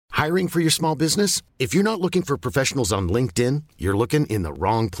Hiring for your small business? If you're not looking for professionals on LinkedIn, you're looking in the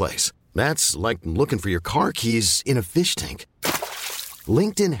wrong place. That's like looking for your car keys in a fish tank.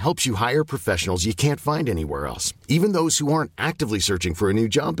 LinkedIn helps you hire professionals you can't find anywhere else, even those who aren't actively searching for a new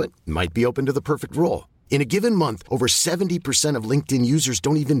job but might be open to the perfect role. In a given month, over 70% of LinkedIn users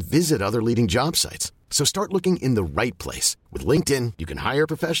don't even visit other leading job sites. So start looking in the right place. With LinkedIn, you can hire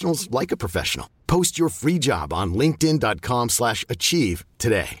professionals like a professional. Post your free job on linkedin.com/achieve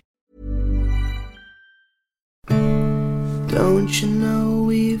today. Don't you know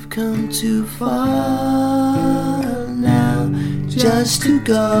we've come too far now just to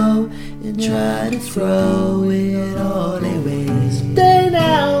go and try to throw it all away? Stay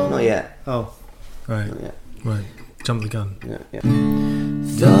now. Not yet. Oh, right. Not yet. Right. Jump the gun. Yeah.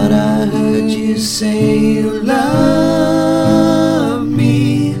 Thought I heard you say you love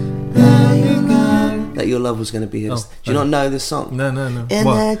me. That your love was going to be his. Do you not know this song? No. And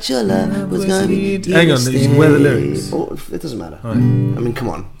What? that your love was going to be his. Hang on, where are the lyrics? It doesn't matter. Right. I mean, come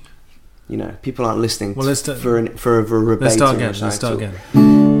on. You know, people aren't listening for a verbatim. Let's start again.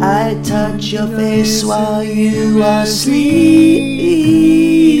 I touch your face while you are sleeping,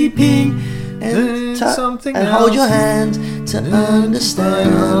 and hold your hand to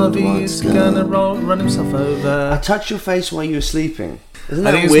understand what's gonna run himself over. I touch your face while you're sleeping. Isn't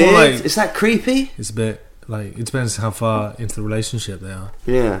I that think it's weird? more like- Is that creepy? It's a bit like, it depends how far into the relationship they are.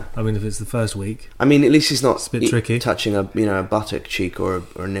 Yeah. I mean, if it's the first week, I mean, at least he's not it's a bit tricky. touching a buttock cheek or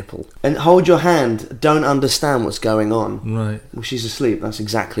a nipple. And hold your hand. Don't understand what's going on. Right. Well, she's asleep. That's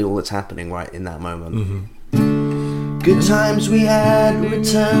exactly all that's happening right in that moment. Mm-hmm. Good times we had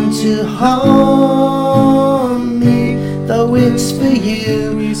return to haunt me, though it's for you.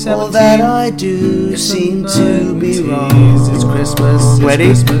 All that I do seem to be wrong. It's Christmas. Ready?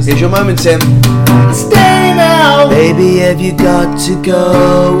 Christmas. Here's your moment, Tim. Stay now, baby. Have you got to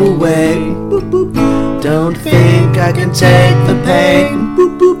go away? Boop, boop. Don't think I can take the pain.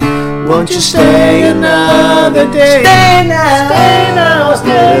 Boop, boop. Won't you stay another day? Stay now, stay now,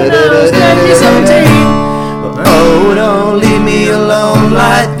 stay now, stay 17. Oh, don't leave me alone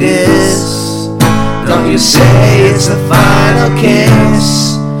like this. Don't you say it's the final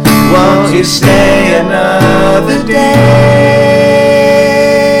kiss. Won't you stay another day?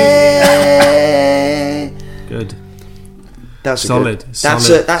 Good. That's solid. That's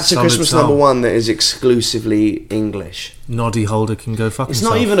a Christmas song. number one that is exclusively English. Noddy Holder can go fuck It's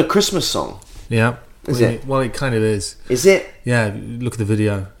himself. not even a Christmas song. Yeah. Is it? Well, it kind of is. Is it? Yeah, look at the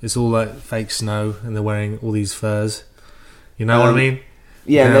video. It's all like fake snow, and they're wearing all these furs. You know what I mean?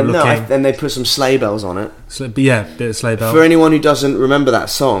 Yeah, and looking. then they put some sleigh bells on it. But yeah, bit of sleigh bell. For anyone who doesn't remember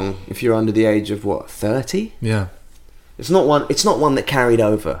that song, if you're under the age of 30, Yeah. it's not one that carried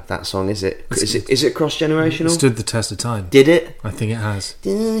over. That song, is it? Is it cross generational? It stood the test of time. Did it? I think it has.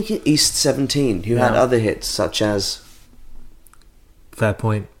 East 17, who had other hits such as. Fair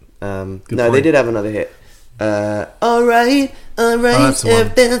point. No, point. they did have another hit. Alright, that's the one.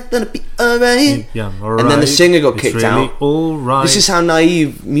 everything's gonna be alright. Yeah, all right. And then the singer got It's kicked really out. All right. This is how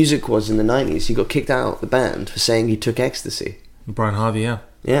naive music was in the 90s. He got kicked out of the band for saying he took ecstasy. Brian Harvey, yeah.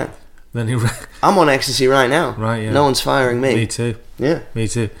 Yeah. Then he I'm on ecstasy right now. Right, yeah. No one's firing me. Me too. Yeah. Me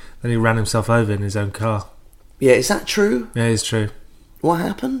too. Then he ran himself over in his own car. Yeah, is that true? Yeah, it's true. What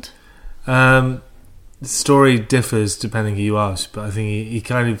happened? The story differs depending who you ask, but I think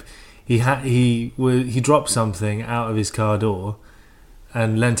he dropped something out of his car door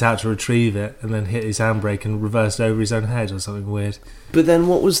and leant out to retrieve it, and then hit his handbrake and reversed over his own head or something weird. But then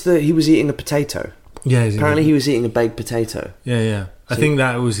what was he was eating a potato. Yeah, apparently he was eating a baked potato. Yeah. I think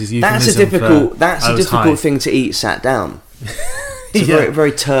that was his That's euphemism. That's a difficult thing to eat sat down. It's a very,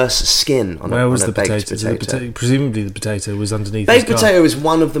 very terse skin on Where was a the baked potato? Presumably the potato was underneath baked his car. potato is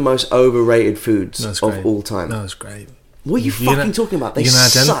one of the most overrated foods of all time. No, it's great. What are you fucking talking about? They you can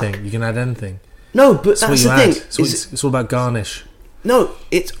add suck. anything. You can add anything. No, but that's the thing. It's all about garnish. No,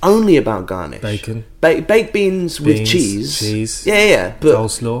 it's only about garnish. Bacon. Baked beans with cheese. Cheese. Yeah. But,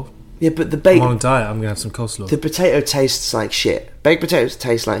 coleslaw. Yeah, but I'm on a diet. I'm going to have some coleslaw. The potato tastes like shit. Baked potatoes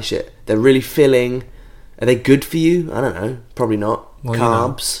taste like shit. They're really filling. Are they good for you? I don't know. Probably not. Well,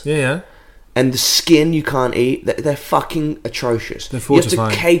 Carbs. You know. Yeah. And the skin you can't eat. They're fucking atrocious. They're you have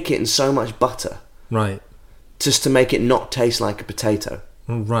fortifying. to cake it in so much butter. Right. Just to make it not taste like a potato.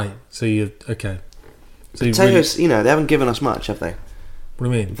 Right. So you okay. So potatoes, they haven't given us much, have they? What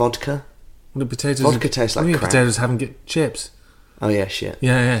do you mean? Vodka? Well, the potatoes. Vodka tastes like crap. Potatoes haven't get chips. Oh yeah, shit.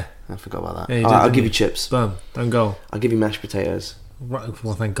 Yeah. I forgot about that. Yeah, I'll give you chips. Boom. Don't go. I'll give you mashed potatoes. Right.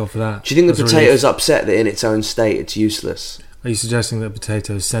 Well, thank God for that. Do you think the potato's upset that in its own state it's useless? Are you suggesting that a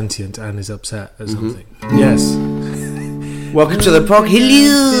potato is sentient and is upset at something? Yes. Welcome to the podcast.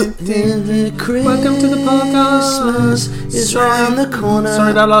 Hello. Welcome to the podcast. Christmas is round the corner.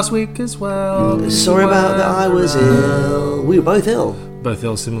 Sorry about last week as well. Sorry about that I was ill. We were both ill. Both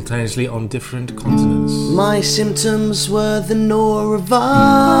ill simultaneously on different continents. My symptoms were the norovirus.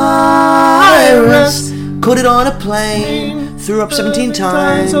 Caught it on a plane. Threw up 17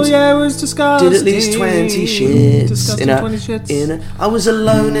 times. Oh yeah, it was disgusting. Did at least 20 shits. Disgusting 20 shits. I was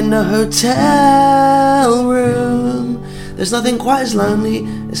alone in a hotel room. There's nothing quite as lonely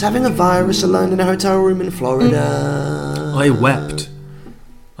as having a virus alone in a hotel room in Florida. I wept.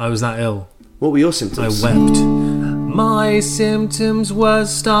 I was that ill. What were your I symptoms? wept. My symptoms were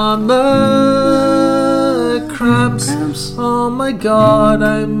stomach cramps. Oh my god,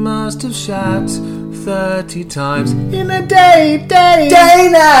 I must have shat 30 times in a day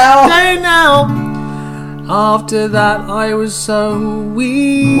now. After that, I was so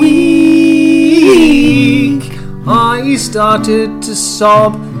weak. I started to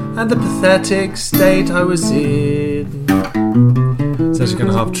sob at the pathetic state I was in. It's actually kind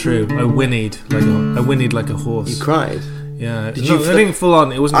of half true. I whinnied like a horse. You cried? Yeah. Did you I didn't full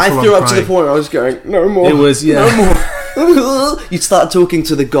on. It wasn't. I full threw on up to crying. the point where I was going, no more. It was, yeah. No more. You'd start talking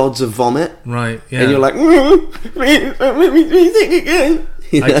to the gods of vomit. Right. Yeah. And you're like, please, don't make me think again.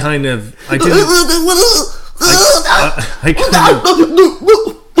 I didn't.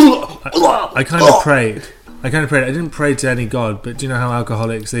 I kind of prayed. I didn't pray to any god, but do you know how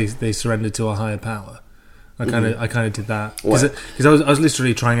alcoholics they surrender to a higher power? I kind of did that because I was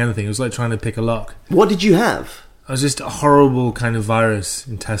literally trying anything. It was like trying to pick a lock. What did you have? I was just a horrible kind of virus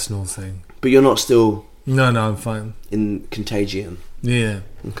intestinal thing. But you're not still No, I'm fine. in contagion. Yeah,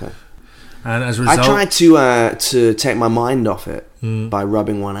 Okay. and as a result, I tried to take my mind off it by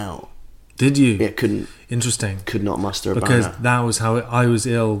rubbing one out. Did you? It Interesting. could not muster a Because boner. that was how I was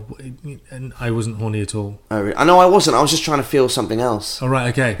ill, and I wasn't horny at all. Oh, really? I know I wasn't. I was just trying to feel something else. Oh right,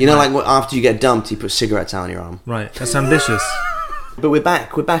 okay. You know, right. like after you get dumped, you put cigarettes out on your arm. Right, that's ambitious. But we're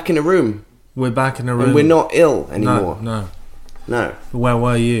back. We're back in a room. We're back in a room. And we're not ill anymore. No. No. Where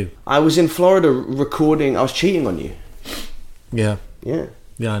were you? I was in Florida recording. I was cheating on you. Yeah. Yeah.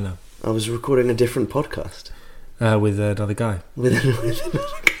 Yeah, I know. I was recording a different podcast With another guy. with another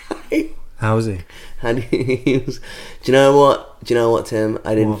guy. How was he? And he was. Do you know what, Tim?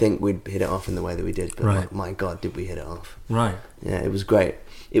 I didn't think we'd hit it off in the way that we did, but Right. my God, did we hit it off? Right. Yeah, it was great.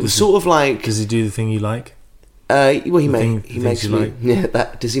 It was sort of like. Does he do the thing you like? Well, he thing- makes things me. you like? Yeah,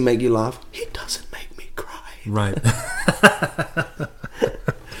 that. Does he make you laugh? He doesn't make me cry. Right.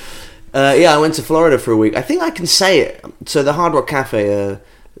 Yeah, I went to Florida for a week. I think I can say it. So the Hard Rock Cafe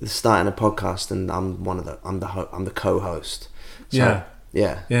is starting a podcast, and I'm the co-host. So,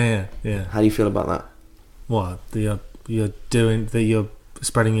 Yeah. yeah. Yeah. How do you feel about that? What? You're doing that? You're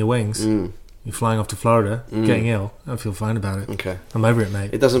spreading your wings. You're flying off to Florida, getting ill. I feel fine about it. Okay. I'm over it, mate.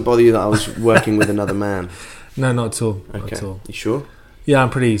 It doesn't bother you that I was working with another man? No, not at all. Not Okay. at all. You sure? Yeah, I'm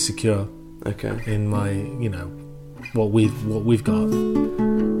pretty secure Okay. in my, what we've got.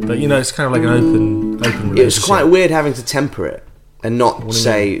 But it's kind of like an open relationship. It was quite weird having to temper it and not do you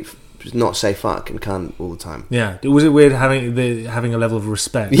say fuck and cunt all the time. Yeah, was it weird having a level of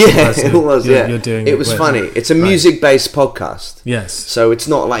respect? Yeah, That's it was. You're doing it was with. funny. It's a Right. music-based podcast, Yes, so it's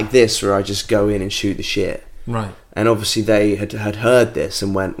not like this where I just go in and shoot the shit. right. And obviously they had heard this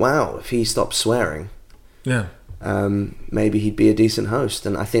and went, "Wow, if he stopped swearing, Yeah, maybe he'd be a decent host."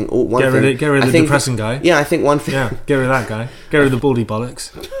 And I think get rid of the depressing guy. Yeah, I think one thing. Yeah, get rid of that guy. Get rid of the baldy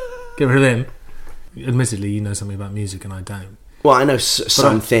bollocks. Get rid of him. Admittedly, you know something about music and I don't. Well, I know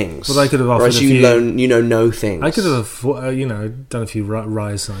some things. But I could have offered whereas a you few. know things. I could have, done a few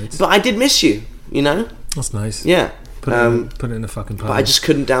rise sides. But I did miss you. That's nice. Yeah. Put it in a fucking pile. But I just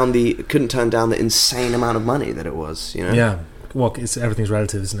couldn't turn down the insane amount of money that it was. Yeah. Well, everything's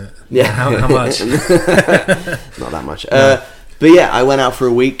relative, isn't it? Yeah. How much? Not that much. But yeah, I went out for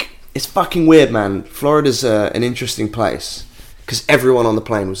a week. It's fucking weird, man. Florida's an interesting place because everyone on the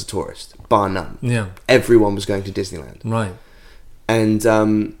plane was a tourist, bar none. Yeah. Everyone was going to Disneyland. Right. And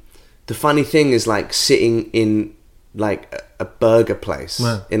the funny thing is, like, sitting in like a burger place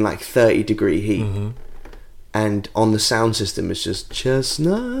in like 30-degree heat, and on the sound system it's just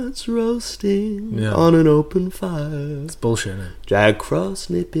chestnuts roasting on an open fire. It's bullshit, isn't it? Jack Frost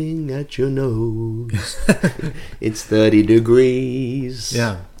nipping at your nose. It's 30 degrees.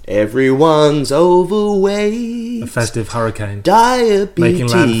 Yeah. Everyone's overweight. A festive hurricane Diabetes. making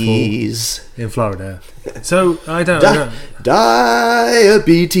landfall in Florida. So I don't know.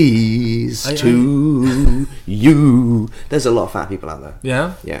 Diabetes to you. There's a lot of fat people out there.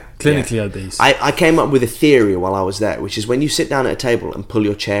 Yeah? Yeah. Clinically yeah. obese. I came up with a theory while I was there, which is when you sit down at a table and pull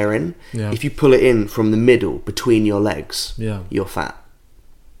your chair in, if you pull it in from the middle between your legs, you're fat.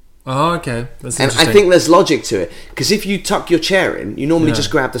 Oh, okay. That's and interesting. I think there's logic to it, because if you tuck your chair in, you normally just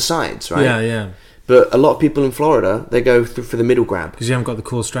grab the sides, right? Yeah. But a lot of people in Florida, they go for the middle grab. Because you haven't got the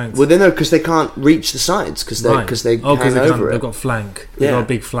core strength. Well, they know, because they can't reach the sides, because they hang over it. They've got flank. They've got a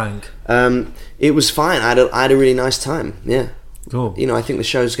big flank. It was fine. I had a really nice time. Yeah. Cool. You know, I think the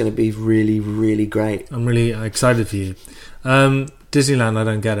show's going to be really, really great. I'm really excited for you. Disneyland, I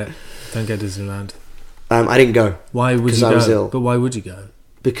don't get it. Don't get Disneyland. I didn't go. Why would you go? I was ill. But why would you go?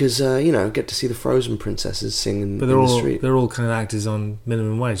 Because, get to see the Frozen princesses sing in the street. But they're all kind of actors on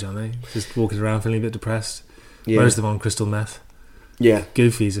minimum wage, aren't they? Just walking around feeling a bit depressed. Yeah. Most of them on crystal meth. Yeah.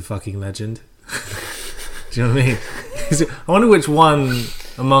 Goofy's a fucking legend. Do you know what I mean? I wonder which one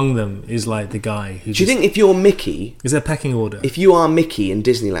among them is like the guy who... Do you think if you're Mickey... Is there a pecking order? If you are Mickey in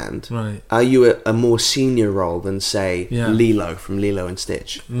Disneyland, right, are you a more senior role than, say, Lilo from Lilo and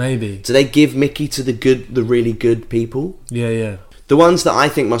Stitch? Maybe. Do they give Mickey to the really good people? Yeah. The ones that I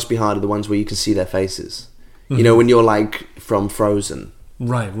think must be hard are the ones where you can see their faces. Mm-hmm. You know, when you're like from Frozen.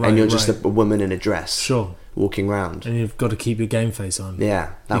 Right. And you're just a woman in a dress. Sure. Walking around. And you've got to keep your game face on.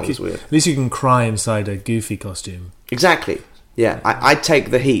 Yeah, that was weird. At least you can cry inside a Goofy costume. Exactly. Yeah, I'd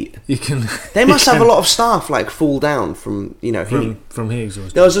take the heat. You can. They must have a lot of staff like fall down from heat. From heat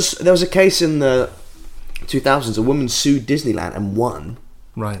exhaustion. There was a case in the 2000s. A woman sued Disneyland and won.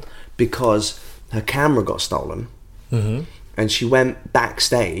 Right. Because her camera got stolen. Mm-hmm. And she went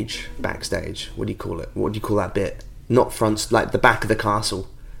backstage. What do you call it? What do you call that bit? Not front, like the back of the castle.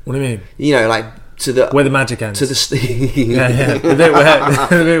 What do you mean? You know, like to the where the magic ends. To the the bit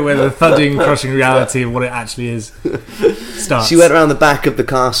where the thudding, crushing reality of what it actually is starts. She went around the back of the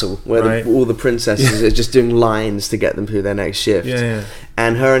castle where all the princesses are just doing lines to get them through their next shift. Yeah.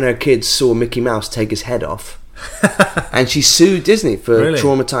 And her and her kids saw Mickey Mouse take his head off, and she sued Disney for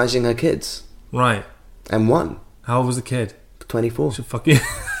traumatizing her kids. Right. And won. How old was the kid? 24. Fucking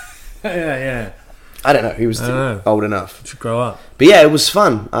yeah. I don't know. He was old enough. Should grow up. But yeah, it was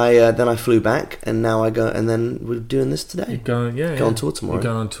fun. Then I flew back, and now I go, and then we're doing this today. You're going, go on tour tomorrow. You're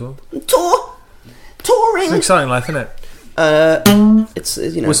going on tour. Touring. It's an exciting life, isn't it? It's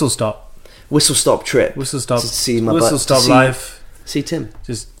whistle stop trip. Whistle stop. To see my whistle stop life. See Tim.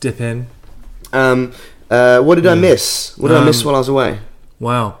 Just dip in. What did I miss? What did I miss while I was away?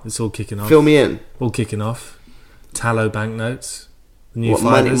 Wow, it's all kicking off. Fill me in. All kicking off. Tallow banknotes. New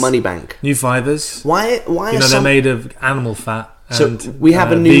money bank. New fivers. Why they're made of animal fat. So we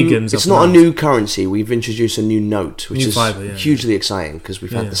have a new. It's not a new currency. We've introduced a new note, which is hugely exciting because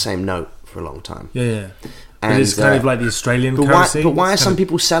we've had the same note for a long time. Yeah. And it's kind of like the Australian currency. But why are some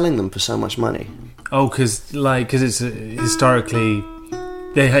people selling them for so much money? Oh, because it's historically,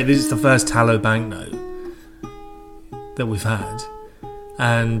 this is the first tallow banknote that we've had.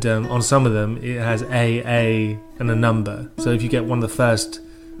 And on some of them, it has AA and a number. So if you get one of the first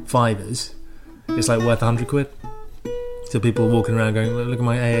fivers, it's like worth 100 quid. So people are walking around going, look at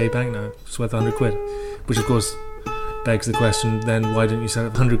my AA banknote, it's worth 100 quid. Which of course begs the question, then why don't you sell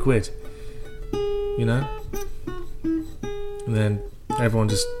it for 100 quid? You know? And then everyone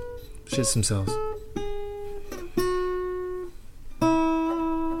just shits themselves.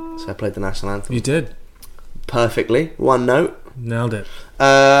 So I played the national anthem. You did. Perfectly. One note. Nailed it.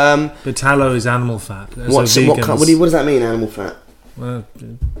 But tallow is animal fat. What does that mean, animal fat? Well,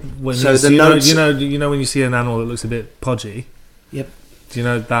 you know when you see an animal that looks a bit podgy. Yep. Do you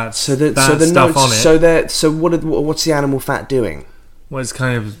know that? So the stuff notes, on it. So what's the animal fat doing? Well, it's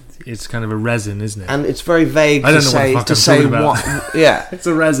kind of a resin, isn't it? And it's very vague to say what. Yeah, it's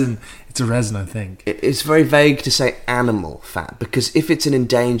a resin. It's a resin, I think. It's very vague to say animal fat because if it's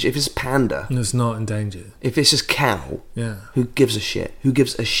if it's panda, no, it's not endangered. If it's just cow, who gives a shit? Who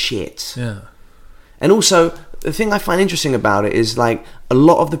gives a shit? Yeah. And also, the thing I find interesting about it is like a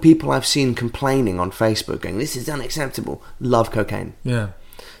lot of the people I've seen complaining on Facebook, going, "This is unacceptable," love cocaine. Yeah.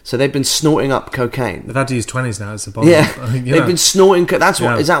 So they've been snorting up cocaine. They've had to use 20s now. It's a problem. Yeah, they've been snorting.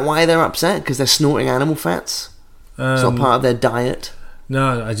 Is that why they're upset? Because they're snorting animal fats. It's not part of their diet.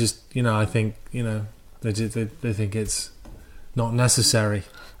 No, I just I think they think it's not necessary.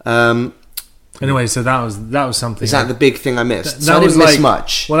 Anyway, so that was something. Is that the big thing I missed? So I didn't miss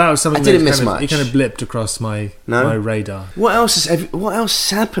much. Well, that was something. I didn't miss much. It kind of blipped across my radar. What else is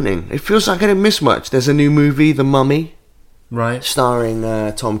happening? It feels like I didn't miss much. There's a new movie, The Mummy. Right. starring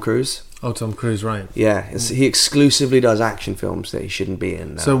Tom Cruise. Oh, Tom Cruise, right. Yeah, he exclusively does action films that he shouldn't be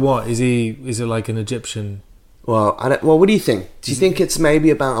in now. So what is he? Is it like an Egyptian? Well, what do you think? Do you think it's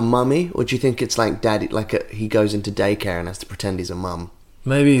maybe about a mummy, or do you think it's like daddy, he goes into daycare and has to pretend he's a mum?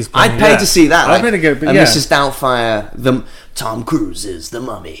 Maybe he's. I'd pay to see that. I'd pay to go. But and yeah. Mrs. Doubtfire, Tom Cruise is the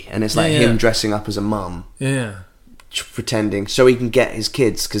mummy, and it's like him dressing up as a mum, Yeah. pretending so he can get his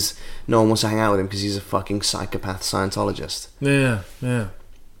kids because no one wants to hang out with him because he's a fucking psychopath Scientologist. Yeah.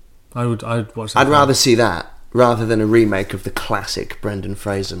 I'd watch that. I'd rather see that rather than a remake of the classic Brendan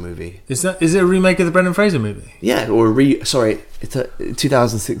Fraser movie. Is it a remake of the Brendan Fraser movie? Yeah, or it's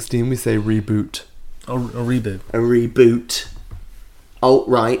 2016. We say reboot. Or a reboot? A reboot.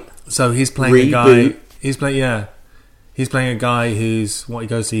 Alt-right. So he's playing a guy. He's playing a guy who's he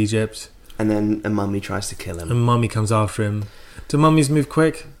goes to Egypt, and then a mummy tries to kill him. and mummy comes after him. Do mummies move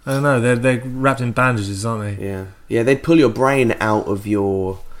quick? I don't know. They're wrapped in bandages, aren't they? Yeah. They'd pull your brain out of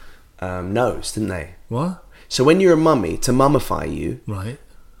your nose, didn't they? What? So when you're a mummy, to mummify you, Right.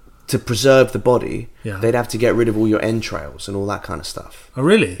 to preserve the body, Yeah. they'd have to get rid of all your entrails and all that kind of stuff. Oh,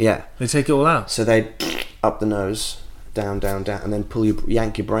 really? Yeah. They take it all out. So they'd up the nose, down, and then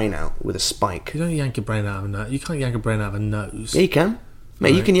yank your brain out with a spike. You don't yank your brain out of a nose. You can't yank a brain out of a nose. Yeah, you can.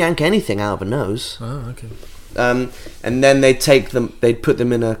 Mate, you can yank anything out of a nose. Oh, okay. And then they'd put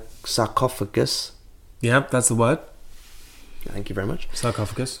them in a sarcophagus. Yeah, that's the word. Thank you very much.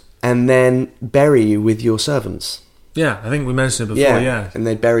 Sarcophagus. And then bury you with your servants. Yeah, I think we mentioned it before, yeah. And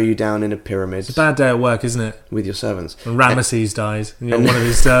they'd bury you down in a pyramid. It's a bad day at work, isn't it? With your servants. When Ramesses dies, and you're one of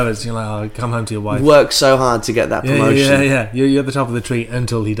his servants, you're like, oh, come home to your wife. Work so hard to get that promotion. Yeah. You're at the top of the tree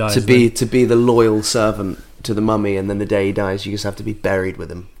until he dies. To be the loyal servant to the mummy, and then the day he dies, you just have to be buried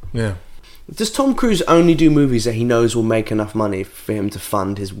with him. Yeah. Does Tom Cruise only do movies that he knows will make enough money for him to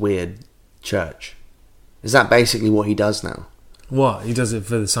fund his weird church? Is that basically what he does now? What? He does it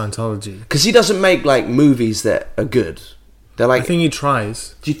for the Scientology. Because he doesn't make like movies that are good. They're like, I think he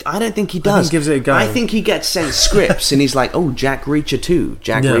tries. I don't think he does. I think he gives it a go. I think he gets sent scripts and he's like, oh, Jack Reacher 2,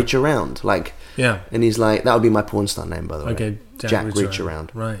 Jack Reach Around. Like, yeah. And he's like, that would be my porn star name, by the way. Okay, Jack Reach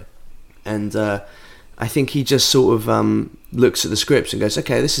Around. Right. And I think he just sort of looks at the scripts and goes,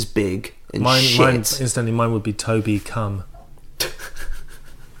 okay, this is big and shit. Mine would be Toby Cum.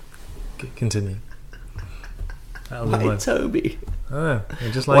 Continue. Why Toby? I don't know. I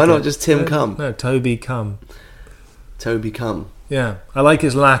just like Why not just Tim Cum? No, Toby Cum. Toby Cum. Yeah, I like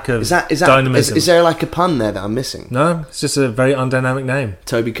his lack of dynamism. Is there like a pun there that I'm missing? No, it's just a very undynamic name.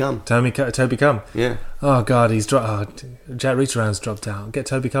 Toby Cum. Toby Cum. Yeah. Oh God, he's dropped. Jack Reach Around's dropped out. Get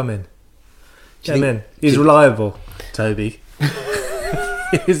Toby Cum in. Get him in. He's reliable, Toby.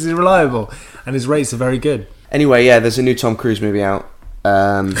 He's reliable, and his rates are very good. Anyway, yeah, there's a new Tom Cruise movie out.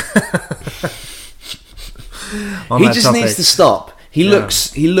 He just needs to stop. He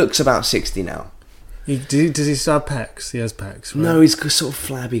looks about 60 now. Does he still have pecs? He has pecs, right? No, he's got sort of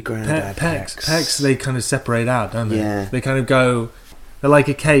flabby granddad pecs. Pecs, they kind of separate out, don't they? Yeah. They kind of go... They're like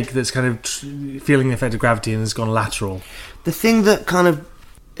a cake that's kind of feeling the effect of gravity and has gone lateral. The thing that kind of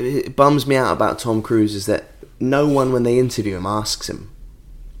bums me out about Tom Cruise is that no one, when they interview him, asks him.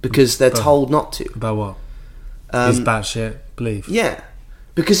 Because they're told not to. About what? His batshit belief. Yeah.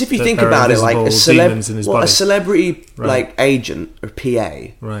 Because if you think about it, like a celebrity like agent or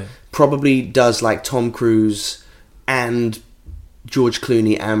PA probably does like Tom Cruise and George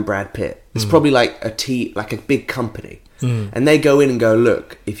Clooney and Brad Pitt. It's probably like a big company, and they go in and go,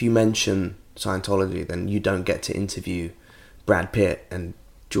 look, if you mention Scientology, then you don't get to interview Brad Pitt and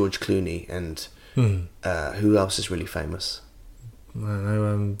George Clooney and who else is really famous? I don't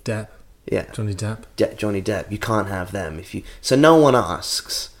know, Depp. Yeah, Johnny Depp. Johnny Depp. You can't have them if you. So no one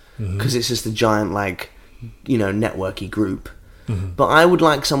asks because it's just a giant networky group. But I would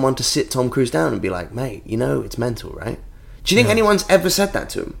like someone to sit Tom Cruise down and be like, mate, it's mental, right? Do you think anyone's ever said that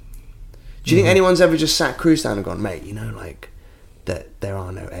to him? Do you think anyone's ever just sat Cruise down and gone, mate, that there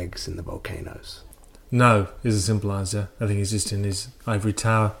are no eggs in the volcanoes? No, is a simple answer. I think he's just in his ivory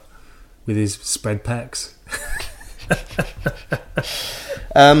tower with his spread pecs.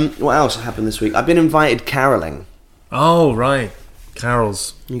 What else happened this week? I've been invited caroling. Oh, right.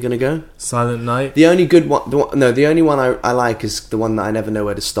 Carols. You gonna go? Silent Night. The only good one... the only one I like is the one that I never know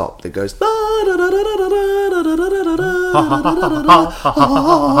where to stop. That goes...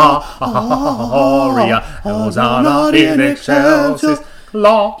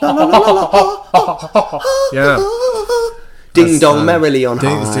 Yeah. Ding dong merrily on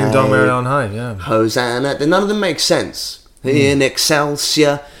high. Ding dong merrily on high, yeah. Hosanna. None of them make sense. In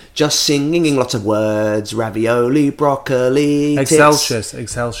Excelsior, just singing lots of words. Ravioli, broccoli, tits.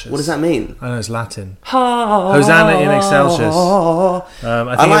 Excelsius. What does that mean? I know it's Latin. Hosanna in Excelsius.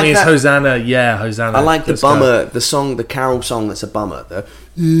 I think it means that. Hosanna. Yeah, Hosanna. I like the Let's bummer, go. the carol song that's a bummer.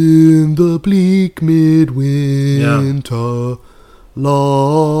 In the bleak midwinter,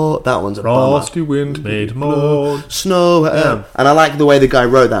 that one's a Frosty bummer. wind made moan. Snow, Yeah. and I like the way the guy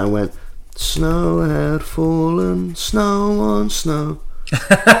wrote that and went, snow had fallen, snow on snow.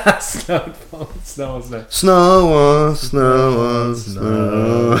 Snow on snow. Snow on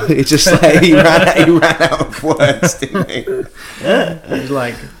snow. It's just like he ran out of words, didn't he? It's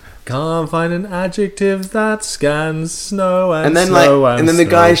like, can't find an adjective that scans snow and And then snow and the snow.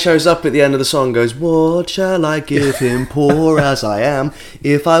 guy shows up at the end of the song and goes, what shall I give him, poor as I am?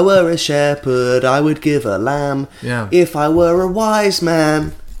 If I were a shepherd, I would give a lamb. Yeah. If I were a wise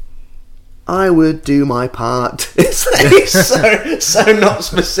man, I would do my part. It's like so not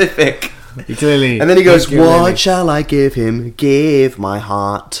specific. He clearly. And then he goes, clearly- what shall I give him? Give my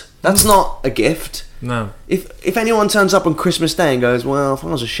heart. That's not a gift. No. If anyone turns up on Christmas Day and goes, well, if I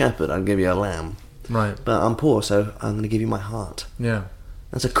was a shepherd, I'd give you a lamb. Right. But I'm poor, so I'm going to give you my heart. Yeah.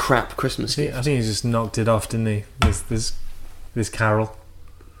 That's a crap Christmas gift. I think he just knocked it off, didn't he? This carol.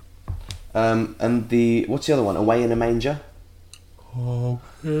 And what's the other one? Away in a Manger? Away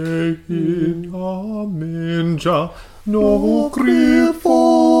in a manger, no crib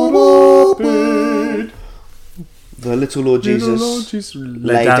for a bed. The little Lord Jesus Little Lord Jesus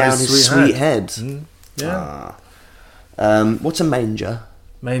laid down his sweet head. Mm, yeah. What's a manger?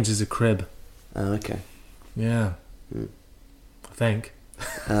 Manger's a crib. Oh, okay. Yeah. I think.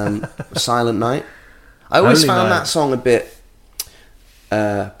 Silent Night. I always Holy found Night. that song a bit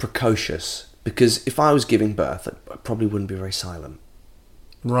precocious, because if I was giving birth, I probably wouldn't be very silent.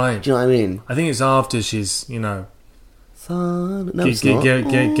 Right. Do you know what I mean? I think it's after she's, Silent. No, Gi- it's gi- not. gi-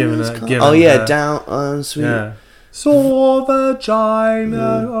 gi- given it's a- calm. given oh yeah, her- down sweet. Yeah. Saw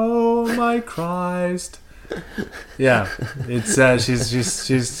vagina, oh my Christ. Yeah, it's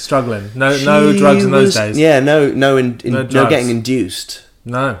she's struggling. No drugs in those days. Yeah, no drugs. getting induced.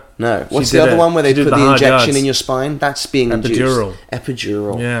 No. No. What's She the did other it. one where they She did put the the hard injection yards. in your spine? That's being Epidural. induced.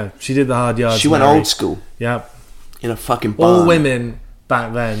 Epidural. Yeah, she did the hard yards. She went Mary. old school Yep. in a fucking barn. All women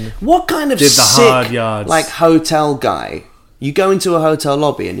back then. What kind of did the sick, hard yards. like, hotel guy? You go into a hotel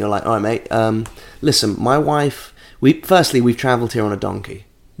lobby and you're like, all right, mate, listen, my wife, we've travelled here on a donkey,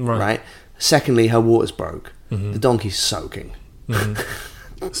 right? Secondly, her water's broke. Mm-hmm. The donkey's soaking.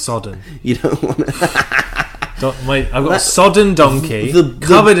 Sodden. You don't want to... Wait, I've got a sodden donkey the-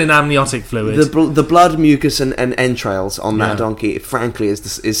 covered in amniotic fluid. The blood, mucus, and entrails on Yeah. that donkey, frankly,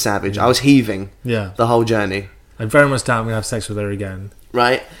 is savage. I was heaving Yeah. the whole journey, I very much doubt I'm going to have sex with her again.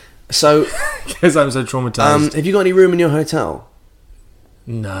 right? So, Because I'm so traumatized. have you got any room in your hotel?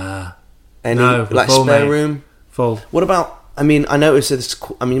 Nah. Any, No, like, full, spare mate. room? Full. What about... I mean, I noticed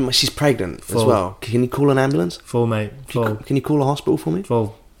that she's pregnant as Full. well. Can you call an ambulance? Full, mate. Full. Can you call a hospital for me?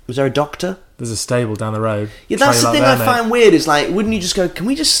 Full. Was there a doctor? There's a stable down the road. Yeah, that's the Trail thing up I there, find mate. weird is, like, wouldn't you just go, can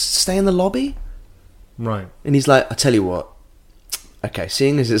we just stay in the lobby? Right. And he's like, I tell you what, okay,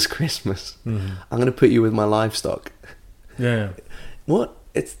 seeing as it's Christmas, Mm-hmm. I'm going to put you with my livestock. Yeah. What?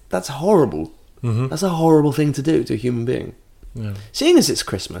 That's horrible. Mm-hmm. That's a horrible thing to do to a human being. Yeah. Seeing as it's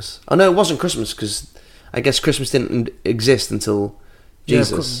Christmas. Oh, no, it wasn't Christmas, because I guess Christmas didn't exist until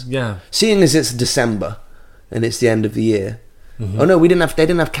Jesus. Yeah. Seeing as it's December, and it's the end of the year. Mm-hmm. Oh, no, they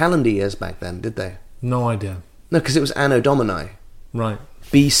didn't have calendar years back then, did they? No idea. No, because it was Anno Domini. Right.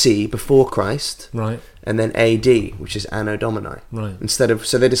 BC, before Christ, Right. and then AD, which is Anno Domini. Right.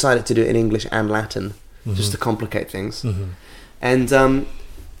 So they decided to do it in English and Latin, just to complicate things. And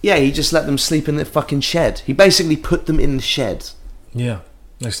yeah, he just let them sleep in the fucking shed. He basically put them in the shed. Yeah.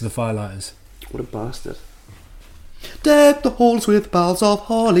 Next to the firelighters. What a bastard. Deck the halls with boughs of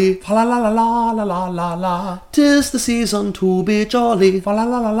holly. La la la la la la la la. 'Tis the season to be jolly. La la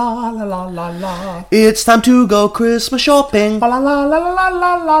la la la la la la. It's time to go Christmas shopping. La la la la la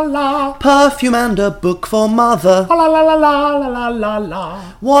la la la. Perfume and a book for mother. La la la la la la la la.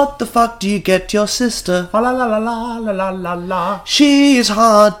 What the fuck do you get your sister? La la la la la la la la. She is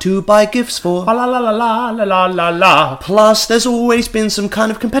hard to buy gifts for. La la la la la la la la. Plus, there's always been some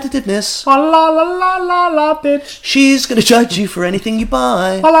kind of competitiveness. La la la la la la, bitch. She's gonna judge you for anything you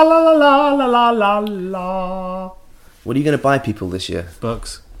buy. La la la la la la la la. What are you gonna buy people this year?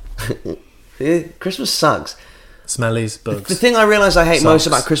 Books. Christmas sucks. Smellies, The books. thing I realise I hate most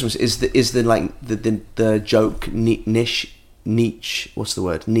Socks. about Christmas is the joke niche. What's the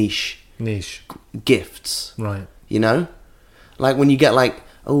word? Niche Niche. gifts. Right. You know, like when you get like,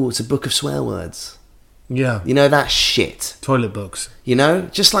 oh, it's a book of swear words. Yeah. You know, that shit. Toilet books. You know,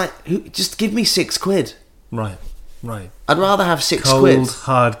 just give me £6. Right. I'd rather have £6. Cold,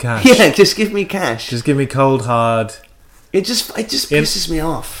 hard cash. Yeah, just give me cash. Just give me cold, hard. It just pisses me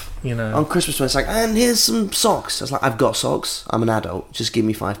off. You know. On Christmas when it's like, and here's some socks. It's like, I've got socks. I'm an adult. Just give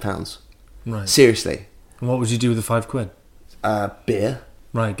me £5. Right. Seriously. And what would you do with the £5? Beer.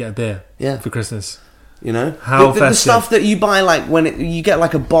 Right, get a beer. Yeah. For Christmas. You know, How the stuff that you buy, like when you get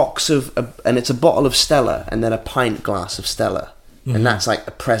like a box of, and it's a bottle of Stella, and then a pint glass of Stella, and that's like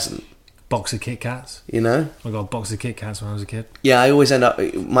a present. Box of Kit Kats. You know, I got a box of Kit Kats when I was a kid. Yeah, I always end up.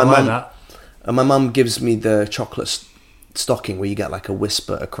 My mum gives me the chocolate stocking where you get like a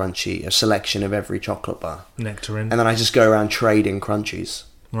Whisper, a Crunchy, a selection of every chocolate bar, Nectarine, and then I just go around trading Crunchies.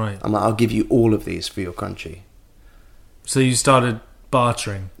 Right. I'm like, I'll give you all of these for your Crunchy. So you started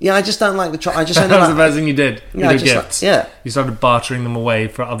bartering. Yeah, I just don't like the chocolate. I just that was the first thing you did. Yeah, you did gifts. Yeah. You started bartering them away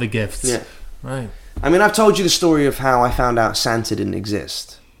for other gifts. Yeah. Right. I mean, I've told you the story of how I found out Santa didn't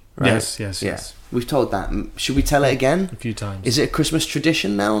exist. Right? Yes. We've told that. Should we tell it again? A few times. Is it a Christmas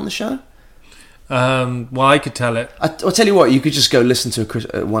tradition now on the show? Well, I could tell it. I'll tell you what. You could just go listen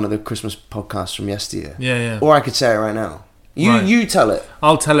to one of the Christmas podcasts from yesteryear. Yeah. Or I could say it right now. You tell it.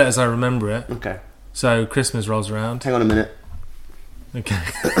 I'll tell it as I remember it. Okay. So Christmas rolls around. Hang on a minute. Okay.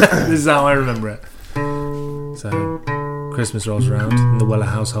 This is how I remember it. So Christmas rolls around in the Weller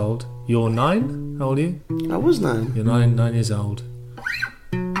household. You're 9? How old are you? I was 9. You're 9 years old.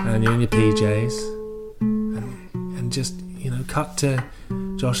 And you're in your PJs. And just, cut to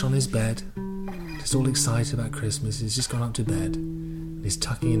Josh on his bed. Just all excited about Christmas. He's just gone up to bed. And he's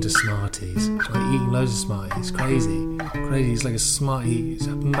tucking into Smarties. He's like eating loads of Smarties. Crazy. He's like he's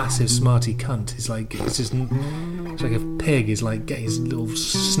a massive Smartie cunt. He's like a pig. He's like getting his little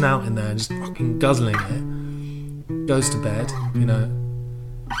snout in there and just fucking guzzling it. Goes to bed,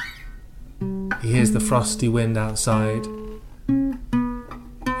 He hears the frosty wind outside.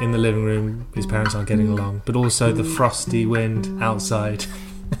 In the living room, his parents aren't getting along, but also the frosty wind outside.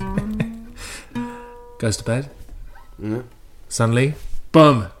 Goes to bed. Yeah. Suddenly,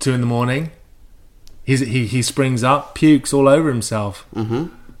 boom! 2 a.m. He springs up, pukes all over himself.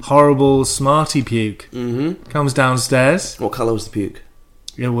 Mm-hmm. Horrible Smartie puke. Mm-hmm. Comes downstairs. What colour was the puke?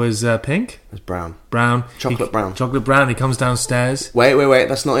 It was pink. It was brown. Brown. Chocolate brown. Chocolate brown. He comes downstairs. Wait.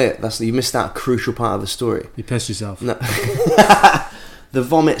 That's not it. You missed out a crucial part of the story. You pissed yourself. No. The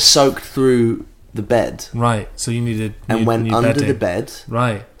vomit soaked through the bed. Right. So you needed and went under the bed.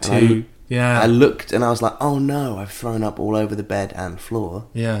 Right. I looked and I was like, oh no, I've thrown up all over the bed and floor.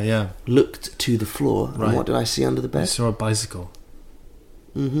 Yeah. Looked to the floor, right. And what did I see under the bed? I saw a bicycle.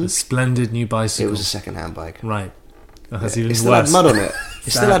 Mm-hmm. A splendid new bicycle. It was a second-hand bike. Right. That's even worse. It still had mud on it.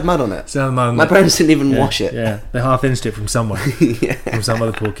 Still had mud on My parents didn't even wash it. Yeah, they half-inched it from somewhere. From some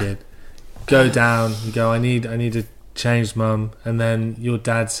other poor kid. Go down, you go, I need to change, Mum. And then your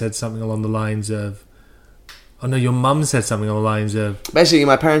dad said something along the lines of... Oh no, your mum said something along the lines of... Basically,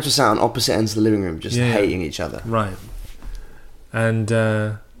 my parents were sat on opposite ends of the living room, just hating each other. Right. And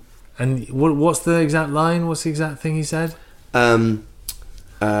what's the exact line? What's the exact thing he said? My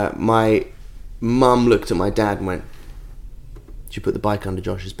mum looked at my dad and went, "Did you put the bike under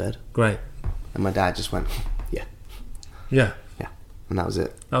Josh's bed?" Great. And my dad just went, "Yeah." Yeah. Yeah. And that was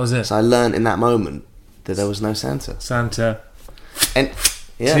it. So I learned in that moment that there was no Santa. And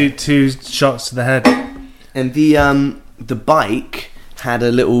yeah. Two shots to the head. And the bike had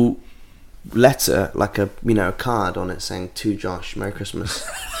a little letter, like a card on it saying "To Josh, Merry Christmas"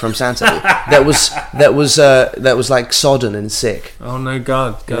 from Santa. that was like sodden and sick. Oh no,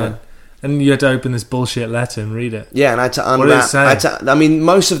 God. Yeah. And you had to open this bullshit letter and read it. Yeah, and I had to unwrap. What did it say? I mean,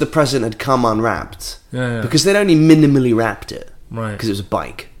 most of the present had come unwrapped. Yeah. Because they'd only minimally wrapped it. Right. Because it was a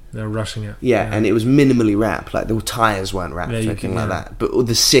bike. They're rushing it. Yeah, and it was minimally wrapped. Like the tyres weren't wrapped or anything like that. But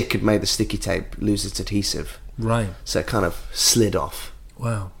the sick had made the sticky tape lose its adhesive. Right. So it kind of slid off.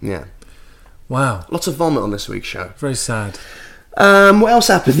 Wow. Yeah. Wow. Lots of vomit on this week's show. Very sad. What else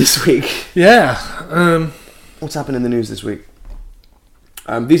happened this week? Yeah. What's happened in the news this week?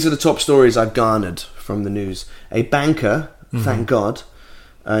 These are the top stories I've garnered from the news. A banker, thank God,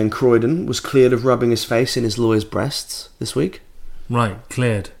 in Croydon was cleared of rubbing his face in his lawyer's breasts this week. Right,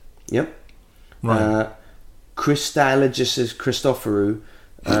 cleared. Yep. Right. Christologist Christoforou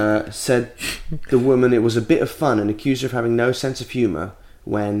said the woman it was a bit of fun and accused her of having no sense of humour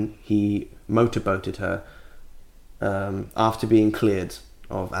when he motorboated her after being cleared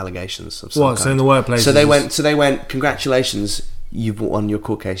of allegations of some kind. So in the workplace? So they went, congratulations, you've won your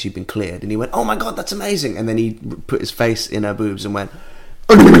court case, you've been cleared. And he went, oh my God, that's amazing. And then he put his face in her boobs and went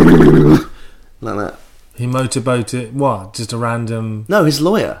like that. He motorboated what? Just a random... No, his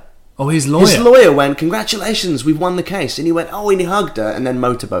lawyer. Oh, his lawyer. His lawyer went, "Congratulations, we've won the case." And he went, "Oh," and he hugged her and then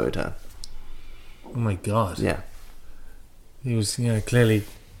motorboated her. Oh my God. Yeah. He was, clearly,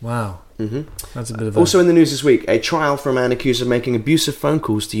 wow. Mm-hmm. That's a bit of Also in the news this week, a trial for a man accused of making abusive phone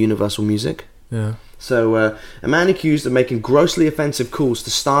calls to Universal Music. Yeah. So, a man accused of making grossly offensive calls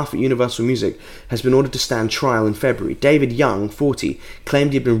to staff at Universal Music has been ordered to stand trial in February. David Young, 40,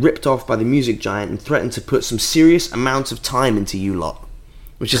 claimed he'd been ripped off by the music giant and threatened to put some serious amounts of time into you lot.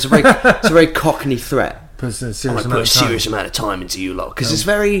 Which is a very cockney threat. Put a serious amount of time into you lot. Because it's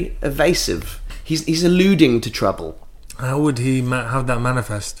very evasive. He's alluding to trouble. How would he have that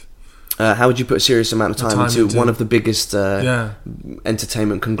manifest? How would you put a serious amount of time into one of the biggest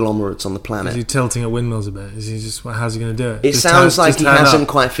entertainment conglomerates on the planet? Is he tilting at windmills a bit? Is he just? How's he going to do it? It sounds like he hasn't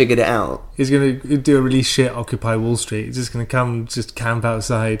quite figured it out. He's going to do a really shit Occupy Wall Street. He's just going to come, just camp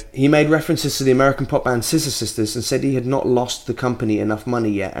outside. He made references to the American pop band Scissor Sisters and said he had not lost the company enough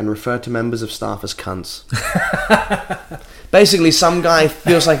money yet and referred to members of staff as cunts. Basically, some guy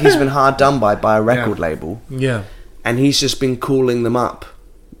feels like he's been hard done by a record label. Yeah. And he's just been calling them up.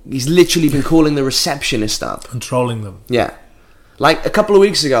 He's literally been calling the receptionist up. Controlling them. Yeah. Like, a couple of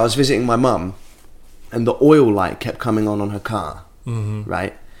weeks ago, I was visiting my mum, and the oil light kept coming on her car,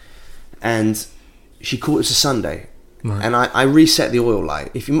 right? And she called, it's a Sunday, and I reset the oil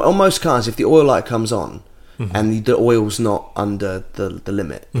light. On most cars, if the oil light comes on, and the oil's not under the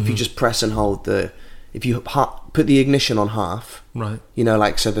limit, if you just press and hold if you put the ignition on half, right?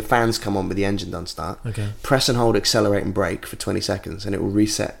 So the fans come on but the engine doesn't start. Okay. Press and hold accelerate and brake for 20 seconds and it will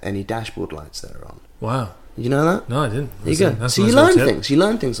reset any dashboard lights that are on. Wow. Did you know that? No, I didn't. There you go. So you learn things. You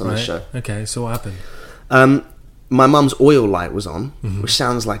learn things on this show. Okay, so what happened? My mum's oil light was on, which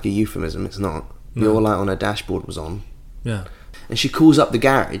sounds like a euphemism. It's not. The oil light on her dashboard was on. Yeah. And she calls up the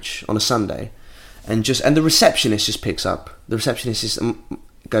garage on a Sunday, and the receptionist just picks up. The receptionist just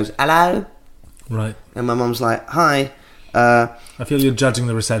goes, "Hello." Right. And my mum's like, "Hi." I feel you're judging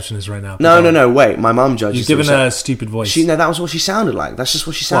the receptionist right now. No, wait. My mum judges. You've given her a stupid voice. That was what she sounded like. That's just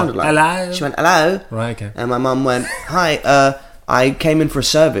what she sounded like. Hello? She went, "Hello." Right, okay. And my mum went, "Hi, I came in for a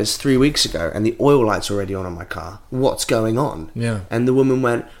service 3 weeks ago and the oil light's already on my car. What's going on?" Yeah. And the woman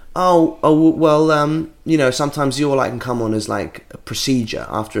went, well, sometimes the oil light can come on as like a procedure.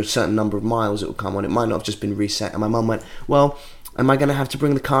 After a certain number of miles it will come on. It might not have just been reset. And my mum went, "Well, am I going to have to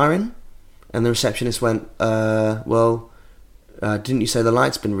bring the car in?" And the receptionist went, didn't you say the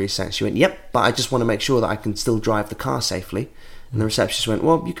light's been reset? She went, "Yep, but I just want to make sure that I can still drive the car safely." And the receptionist went,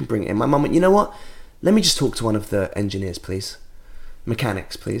 "Well, you can bring it in." My mum went, "You know what? Let me just talk to one of the engineers, please.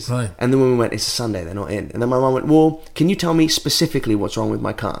 Mechanics, please." Right. And the woman went, "It's a Sunday, they're not in." And then my mum went, "Well, can you tell me specifically what's wrong with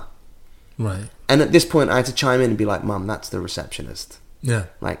my car?" Right. And at this point, I had to chime in and be like, "Mum, that's the receptionist. Yeah.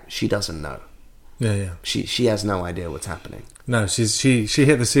 Like, she doesn't know. Yeah. She has no idea what's happening." No, she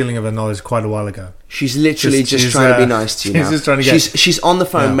hit the ceiling of her knowledge quite a while ago. She's literally just trying to be nice to you now. Just trying to she's on the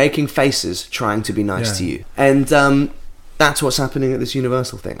phone making faces, trying to be nice to you. And that's what's happening at this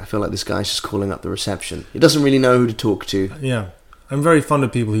Universal thing. I feel like this guy's just calling up the reception. He doesn't really know who to talk to. Yeah. I'm very fond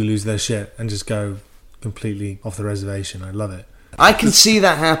of people who lose their shit and just go completely off the reservation. I love it. I can see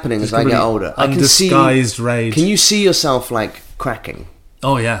that happening as I get older. I can see undisguised rage. Can you see yourself like cracking?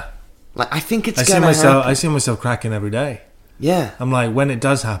 Oh yeah. Like, I think it's going to happen. I see myself cracking every day. Yeah. I'm like, when it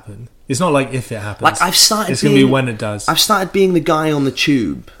does happen. It's not like if it happens. Like, I've started It's going to be when it does. I've started being the guy on the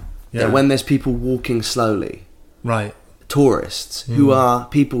tube that when there's people walking slowly. Right. Tourists who are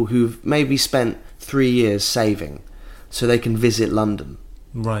people who've maybe spent 3 years saving so they can visit London.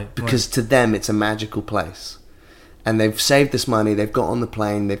 Right. Because to them it's a magical place. And they've saved this money, they've got on the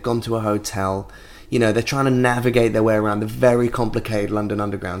plane, they've gone to a hotel. They're trying to navigate their way around the very complicated London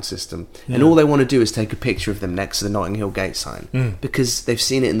Underground system. Yeah. And all they want to do is take a picture of them next to the Notting Hill Gate sign. Because they've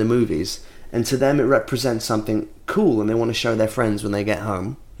seen it in the movies. And to them it represents something cool and they want to show their friends when they get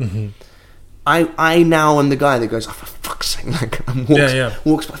home. Mm-hmm. I now am the guy that goes, "Oh, for fuck's sake," like, and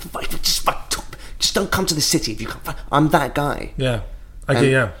walks by, just don't come to the city if you can't. I'm that guy. Yeah.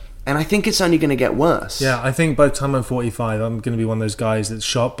 Okay, yeah. And I think it's only going to get worse. Yeah, I think by the time I'm 45, I'm going to be one of those guys that's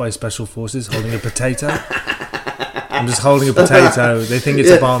shot by special forces holding a potato. I'm just holding a potato. They think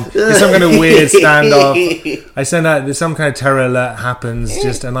it's a bomb. There's some kind of weird standoff. I send out, there's some kind of terror alert happens,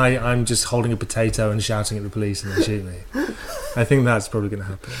 and I'm just holding a potato and shouting at the police and they shoot me. I think that's probably going to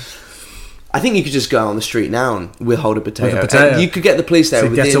happen. I think you could just go on the street now and we'll hold a potato. And you could get the police there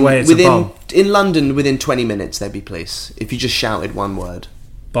in London within 20 minutes. There'd be police if you just shouted one word.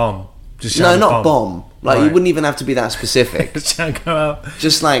 Bomb. Just no, not bomb. Like, you wouldn't even have to be that specific. Just go out.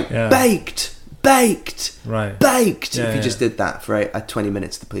 Just like baked, right? Baked. Yeah, if you just did that for 20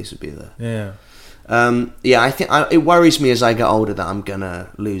 minutes, the police would be there. Yeah. I think it worries me as I get older that I'm gonna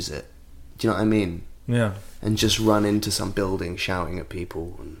lose it. Do you know what I mean? Yeah. And just run into some building shouting at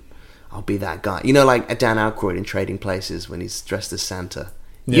people, and I'll be that guy. You know, like Dan Aykroyd in Trading Places when he's dressed as Santa.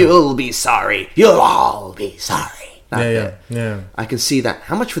 Yeah. You'll be sorry. You'll all be sorry. Yeah. I can see that.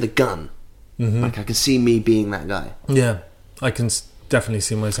 How much for the gun? Mm-hmm. Like, I can see me being that guy. Yeah. I can definitely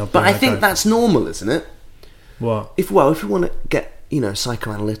see myself being that guy. But I think that's normal, isn't it? What? If you want to get,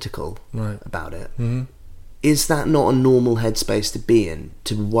 psychoanalytical about it, is that not a normal headspace to be in,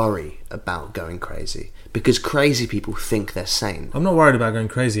 to worry about going crazy? Because crazy people think they're sane. I'm not worried about going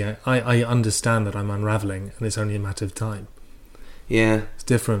crazy. I understand that I'm unravelling, and it's only a matter of time. Yeah. It's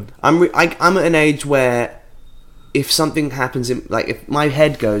different. I'm at an age where if something happens, if my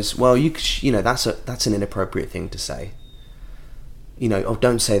head goes, well, that's an inappropriate thing to say.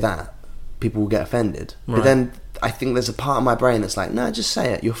 Don't say that. People will get offended. Right. But then I think there's a part of my brain that's like, no, just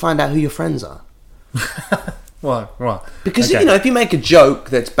say it. You'll find out who your friends are. What? Because, if you make a joke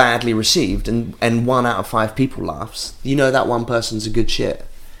that's badly received and 1 out of 5 people laughs, that one person's a good shit.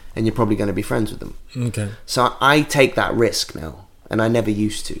 And you're probably going to be friends with them. Okay. So I take that risk now. And I never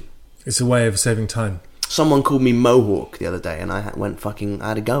used to. It's a way of saving time. Someone called me Mohawk the other day, and I had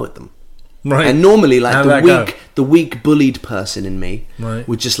a go at them. Right. And normally, the weak bullied person in me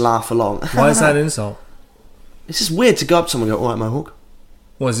would just laugh along. Why is that an insult? It's just weird to go up to someone and go, all right, Mohawk.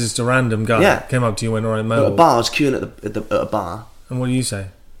 Was this just a random guy came up to you and went, all right, Mohawk? At a bar, I was queuing at a bar. And what do you say?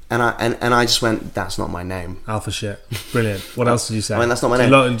 And I just went, that's not my name. Alpha shit. Brilliant. What else did you say? I mean, that's not my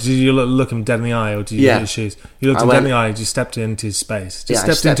name. Did you look him dead in the eye, or did you look at his shoes? You looked him dead in the eye, you stepped into his space. I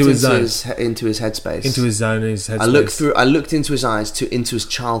stepped into his zone. Into his headspace. Into his zone, his headspace. I looked into his eyes, into his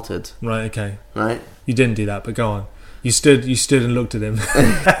childhood. Right, okay. Right? You didn't do that, but go on. You stood and looked at him.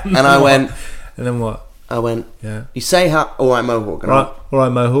 And I went... And then what? I went... Yeah. You say how... All right, Mohawk. All right,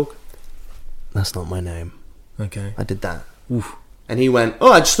 Mohawk. That's not my name. Okay. I did that. Oof. And he went,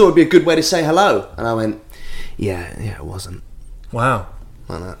 oh, I just thought it'd be a good way to say hello. And I went, yeah, it wasn't. Wow.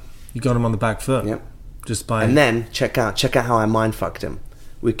 Like that. You got him on the back foot. Yep. Just by... And then, check out how I mind fucked him.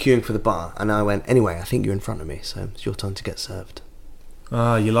 We're queuing for the bar, and I went, anyway, I think you're in front of me, so it's your time to get served.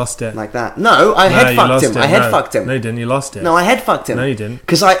 Ah, you lost it. Like that. No, I head fucked him. I head fucked him. No, you didn't. You lost it. No, I head fucked him. No, you didn't.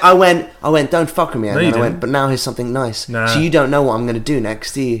 Because I went, don't fuck with me. And no, you then I didn't. went, but now here's something nice. Nah. So you don't know what I'm going to do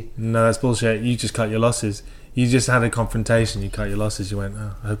next, do you? No, that's bullshit. You just cut your losses. You just had a confrontation. You cut your losses. You went,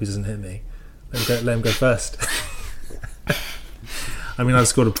 oh, I hope he doesn't hit me. Let him go first. I mean, I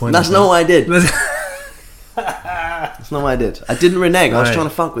scored a point. That's not what I did. That's not what I did. I didn't renege. I was trying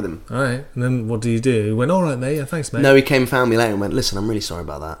to fuck with him. All right. And then what do you do? He went, all right, mate. Yeah, thanks, mate. No, he came and found me later and went, listen, I'm really sorry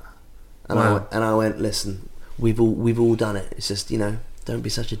about that. And wow. I went, listen, we've all done it. It's just, don't be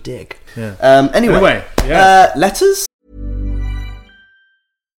such a dick. Yeah. Anyway, yeah. Letters?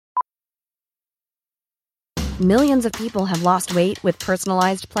 Millions of people have lost weight with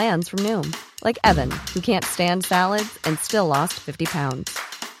personalized plans from Noom. Like Evan, who can't stand salads and still lost 50 pounds.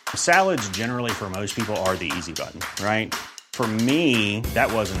 Salads generally for most people are the easy button, right? For me,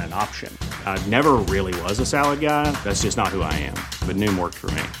 that wasn't an option. I never really was a salad guy. That's just not who I am. But Noom worked for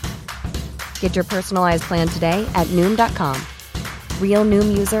me. Get your personalized plan today at Noom.com. Real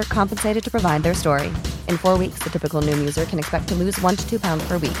Noom user compensated to provide their story. In 4 weeks, the typical Noom user can expect to lose 1 to 2 pounds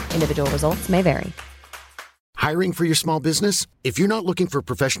per week. Individual results may vary. Hiring for your small business? If you're not looking for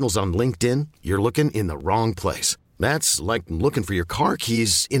professionals on LinkedIn, you're looking in the wrong place. That's like looking for your car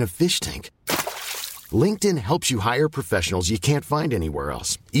keys in a fish tank. LinkedIn helps you hire professionals you can't find anywhere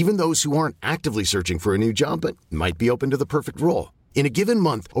else, even those who aren't actively searching for a new job but might be open to the perfect role. In a given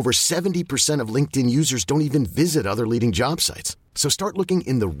month, over 70% of LinkedIn users don't even visit other leading job sites. So start looking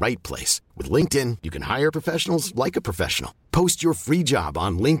in the right place. With LinkedIn, you can hire professionals like a professional. Post your free job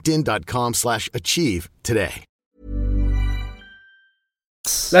on linkedin.com/achieve today.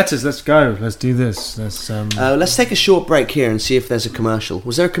 Letters, let's go. Let's do this. Let's take a short break here and see if there's a commercial.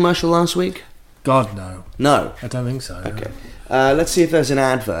 Was there a commercial last week? God, no. No? I don't think so. Okay. Let's see if there's an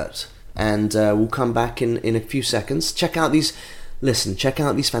advert. And we'll come back in a few seconds. Check out these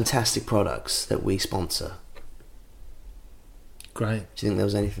fantastic products that we sponsor. Great. Do you think there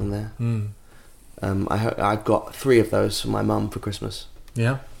was anything there? I've got 3 of those for my mum for Christmas.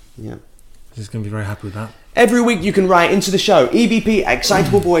 Yeah? Yeah. She's going to be very happy with that. Every week you can write into the show, EBP,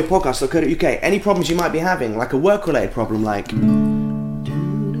 excitableBoyPodcast.co.uk. Any problems you might be having, like a work-related problem, like...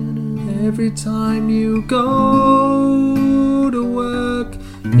 Every time you go to work,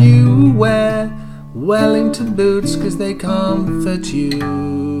 you wear Wellington boots because they comfort you.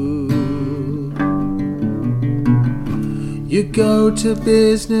 You go to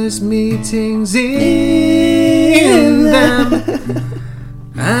business meetings in them.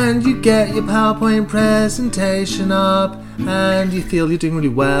 And you get your PowerPoint presentation up, and you feel you're doing really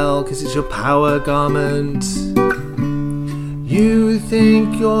well because it's your power garment. You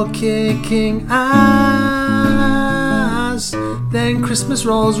think you're kicking ass. Then Christmas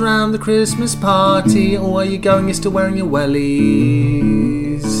rolls around, the Christmas party. Or where you going, you're still wearing your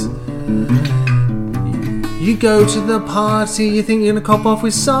wellies. You go to the party, you think you're gonna cop off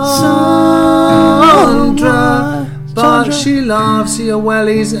with Sandra. But she laughs at your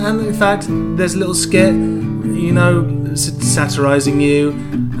wellies, and in fact, there's a little skit, you know, satirising you,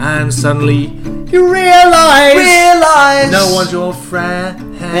 and suddenly you realise no one's your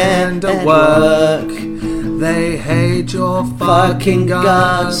friend at work. They hate your fucking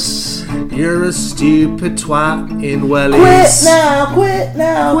guts. You're a stupid twat in wellies. Quit now, quit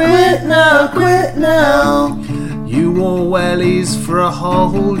now, quit now, quit now. You wore wellies for a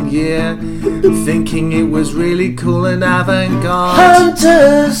whole year, thinking it was really cool and avant-garde.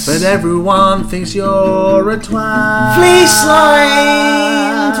 Hunters, But everyone thinks you're a twat.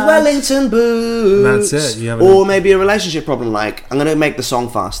 fleece-lined Wellington boots. That's it, you have Or maybe a relationship problem like, I'm going to make the song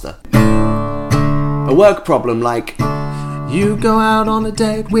faster. A work problem like, You go out on a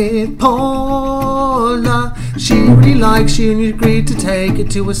date with Paula. She really likes you and you agreed to take her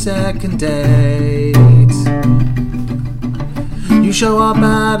to a second date. You show up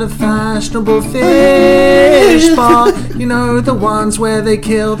at a fashionable fish bar. You know, the ones where they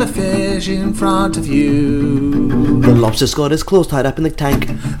kill the fish in front of you. the lobster's got his claws tied up in the tank.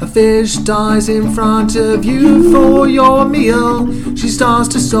 A fish dies in front of you for your meal. She starts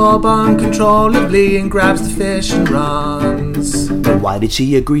to sob uncontrollably and grabs the fish and runs. But why did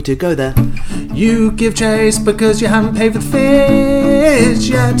she agree to go there? You give chase because you haven't paid for the fish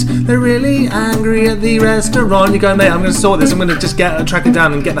yet. They're really angry at the restaurant. You go, mate, I'm going to sort this. I'm going to just track it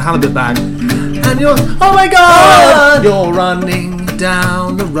down and get the halibut back. And you're, oh my god! You're running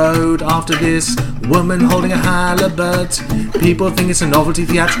down the road after this woman holding a halibut. People think it's a novelty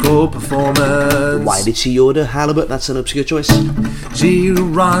theatrical performance. Why did she order halibut? That's an obscure choice. She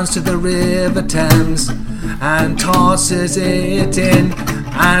runs to the River Thames and tosses it in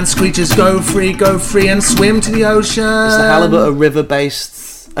and screeches, go free, and swim to the ocean. Is the halibut a river-based...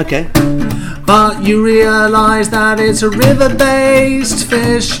 Okay. But you realise that it's a river-based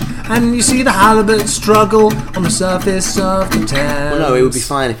fish, and you see the halibut struggle on the surface of the Thames. Well, no, it would be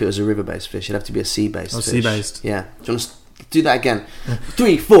fine if it was a river-based fish. It'd have to be a sea-based fish. Sea-based. Yeah. Do you want to do that again?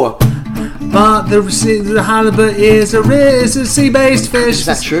 3, 4. But the halibut is a sea-based fish. Is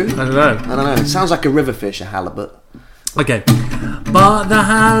that true? I don't know. I don't know. It sounds like a river fish, a halibut. Okay. But the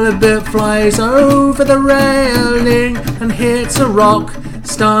halibut flies over the railing and hits a rock,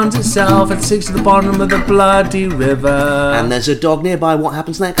 stuns itself and sinks to the bottom of the bloody river. And there's a dog nearby. What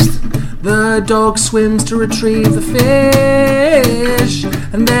happens next? The dog swims to retrieve the fish,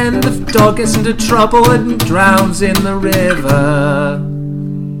 and then the dog gets into trouble and drowns in the river.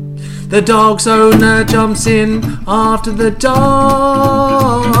 The dog's owner jumps in after the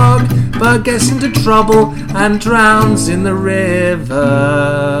dog, but gets into trouble and drowns in the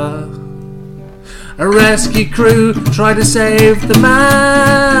river. A rescue crew try to save the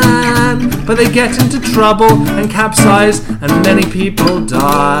man, but they get into trouble and capsize, and many people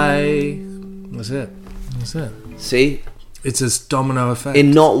die. That's it. See? It's a domino effect.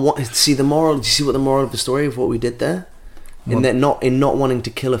 See the moral? Do you see what the moral of the story of what we did there? In not wanting to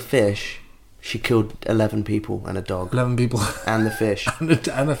kill a fish, she killed 11 people and a dog. 11 people and the fish.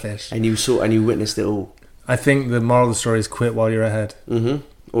 and a fish. And you witnessed it all. I think the moral of the story is quit while you're ahead. Mm-hmm.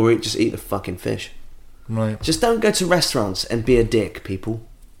 Or just eat the fucking fish. Right. Just don't go to restaurants and be a dick, people.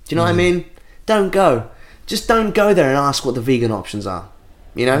 Do you know what I mean? Don't go. Just don't go there and ask what the vegan options are.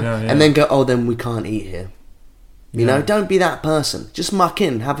 You know? Yeah. And then go, oh, then we can't eat here. You know? Don't be that person. Just muck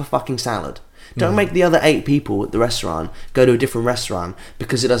in. Have a fucking salad. Don't make the other 8 people at the restaurant go to a different restaurant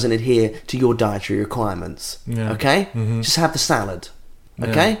because it doesn't adhere to your dietary requirements. Yeah. Okay? Mm-hmm. Just have the salad.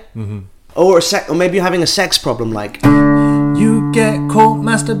 Okay? Yeah. Mm-hmm. Or maybe you're having a sex problem like... You get caught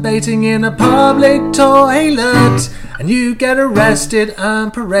masturbating in a public toilet, and you get arrested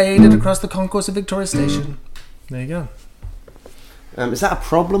and paraded across the concourse of Victoria Station. There you go. Is that a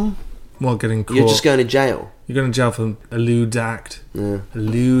problem? Well, getting caught. You're just going to jail. You're going to jail for a lewd act. Yeah. A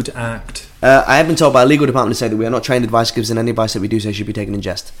lewd act. I have been told by our legal department to say that we are not trained advice gives, and any advice that we do say should be taken in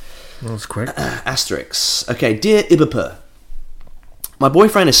jest. Well, that's quick. Asterix. Okay, dear Ibapur. My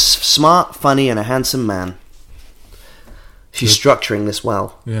boyfriend is smart, funny, and a handsome man. She's structuring this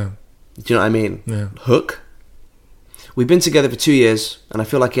well. Yeah. Do you know what I mean? Yeah. Hook. We've been together for 2 years, and I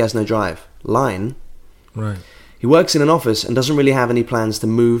feel like he has no drive. Line. Right. He works in an office and doesn't really have any plans to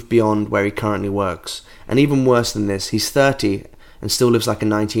move beyond where he currently works. And even worse than this, he's 30 and still lives like a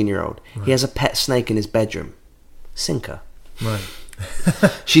 19-year-old. Right. He has a pet snake in his bedroom. Sinker. Right.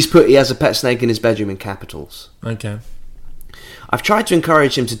 She's put he has a pet snake in his bedroom in capitals. Okay. I've tried to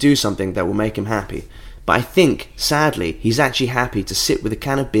encourage him to do something that will make him happy, but I think, sadly, he's actually happy to sit with a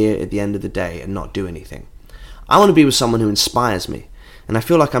can of beer at the end of the day and not do anything. I want to be with someone who inspires me, and I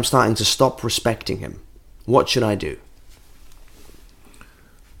feel like I'm starting to stop respecting him. What should I do?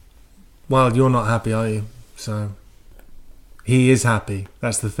 Well, you're not happy, are you? So he is happy.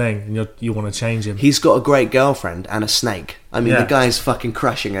 That's the thing, and you want to change him. He's got a great girlfriend and a snake. I mean, the guy's fucking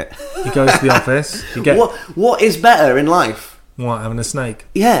crushing it. He goes to the office. What is better in life? What, having a snake?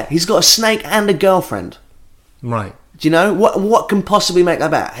 Yeah, he's got a snake and a girlfriend. Right. Do you know what can possibly make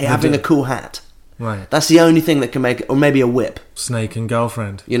that better? Hey, having a cool hat. Right. That's the only thing that can make it, or maybe a whip. Snake and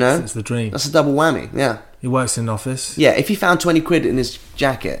girlfriend. You know, it's the dream. That's a double whammy. Yeah. He works in an office. Yeah, if he found 20 quid in his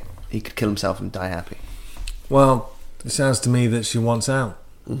jacket, he could kill himself and die happy. Well, it sounds to me that she wants out.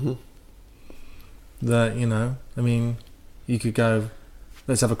 Mm-hmm. That, I mean, you could go,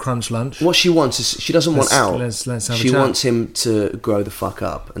 let's have a crunch lunch. What she wants is, she doesn't want out. Let's have a chat. She wants him to grow the fuck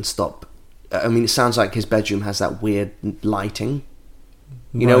up and stop. I mean, it sounds like his bedroom has that weird lighting.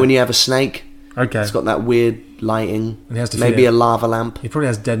 You know when you have a snake? Okay. It's got that weird lighting. And he has to maybe a lava lamp. He probably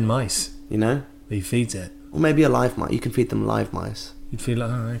has dead mice. You know? That he feeds it. Or maybe a live mice. You can feed them live mice. You'd feed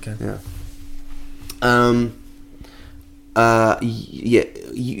okay. Yeah.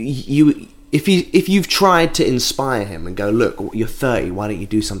 If you've tried to inspire him and go, look, you're 30, why don't you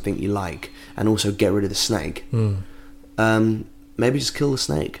do something you like, and also get rid of the snake? Maybe just kill the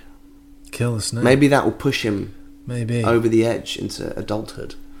snake. Kill the snake. Maybe that will push him maybe over the edge into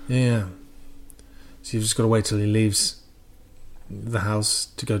adulthood. Yeah. So you've just got to wait till he leaves the house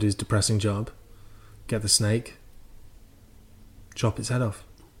to go do his depressing job, get the snake, chop its head off.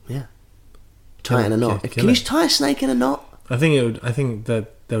 Yeah. Tie it in a knot. Can you tie a snake in a knot? I think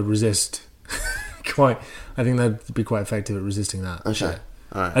that they'll resist quite. I think they'd be quite effective at resisting that. Okay. So,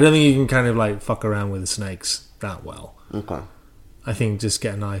 all right. I don't think you can kind of like fuck around with the snakes that well. Okay. I think just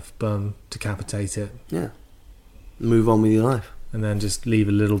get a knife, boom, decapitate it. Yeah. Move on with your life. And then just leave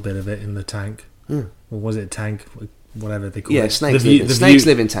a little bit of it in the tank. Yeah. Or was it a tank? Whatever they call it. Yeah, snakes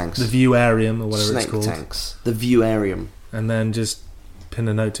live in tanks. The viewarium or whatever Snake it's called. tanks. The viewarium. And then just pin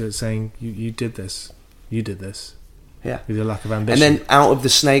a note to it saying, you did this. You did this. Yeah. With your lack of ambition. And then out of the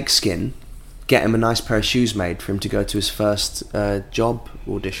snake skin, get him a nice pair of shoes made for him to go to his first job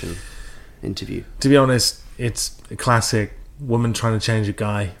audition interview. To be honest, it's a classic woman trying to change a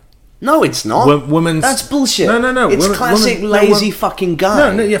guy. No, it's not. Woman's... That's bullshit. No. It's classic lazy fucking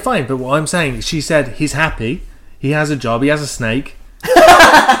guy. No, yeah, fine. But what I'm saying, she said he's happy. He has a job. He has a snake.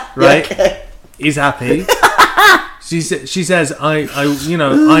 Right? Okay. He's happy. She says,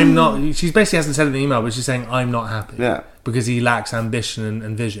 I'm not... She basically hasn't said it in the email, but she's saying, I'm not happy. Yeah. Because he lacks ambition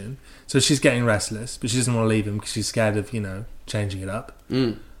and vision. So she's getting restless, but she doesn't want to leave him because she's scared of, changing it up.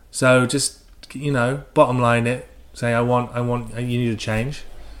 Mm. So just, bottom line it. Say, you need a change.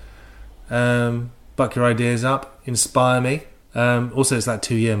 Buck your ideas up. Inspire me. Also, it's that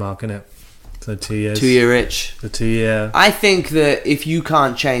 2-year mark, isn't it? So 2 years. 2-year itch. The 2 year. I think that if you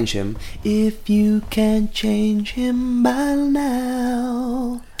can't change him, if you can change him by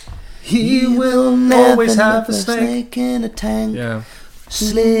now, he will never always have a snake in a tank. Yeah.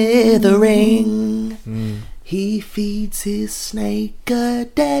 Slithering. He feeds his snake a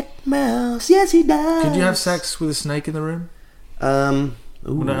dead mouse. Yes, he does. Could you have sex with a snake in the room?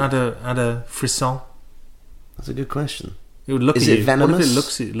 Would it add a frisson? That's a good question. It would look Is at it you. venomous? What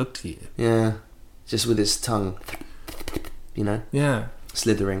if it looked at you? Yeah, just with his tongue, Yeah.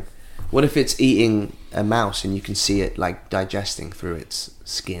 slithering. What if it's eating a mouse and you can see it like digesting through its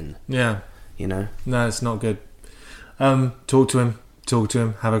skin? Yeah. No, it's not good. Talk to him.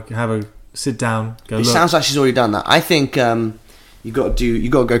 Have a sit down. Go. It look. sounds like she's already done that. I think you got to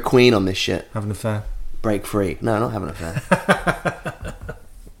go queen on this shit. Have an affair. Break free. No, not have an affair.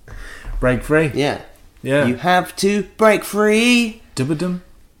 Break free. Yeah. Yeah. You have to break free. Dum-a-dum.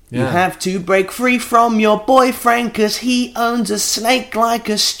 Yeah. You have to break free from your boyfriend 'cause he owns a snake like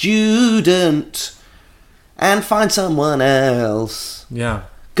a student. And find someone else. Yeah.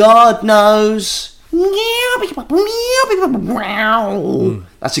 God knows.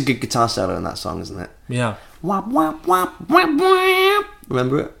 That's a good guitar solo in that song, isn't it? Yeah. Remember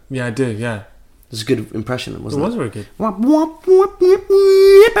it? Yeah, I do, yeah. It was a good impression, wasn't it? It was very good.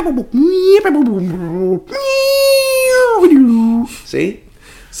 See?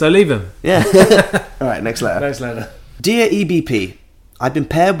 So leave him. Yeah. Alright, next letter. Next letter. Dear EBP, I've been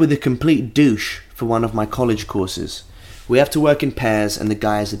paired with a complete douche for one of my college courses. We have to work in pairs and the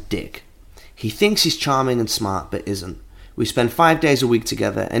guy is a dick. He thinks he's charming and smart but isn't. We spend 5 days a week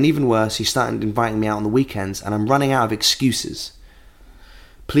together, and even worse, he started inviting me out on the weekends, and I'm running out of excuses.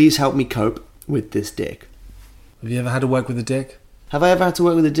 Please help me cope with this dick. Have you ever had to work with a dick? Have I ever had to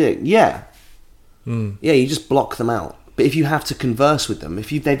work with a dick? Yeah. Yeah, you just block them out. But if you have to converse with them,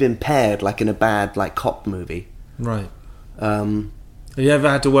 they've been paired, like in a bad, like, cop movie. Right. Have you ever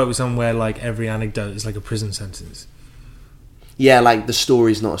had to work with someone where, like, every anecdote is like a prison sentence? Yeah, like, the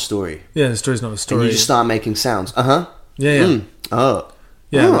story's not a story. Yeah, the story's not a story. And you just start making sounds. Uh-huh. Yeah, yeah. Oh.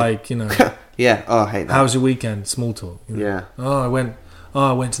 Yeah, Oh. like, you know. Yeah, oh, I hate that. How was your weekend? Small talk. You know? Yeah.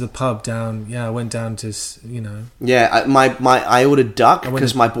 I went to the pub down. Yeah, I went down to, you know. Yeah, I ordered duck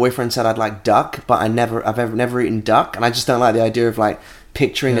because my boyfriend said I'd like duck, but I've never eaten duck, and I just don't like the idea of like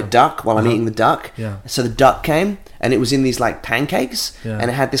picturing a duck while I'm eating the duck. Yeah. So the duck came, and it was in these like pancakes, Yeah.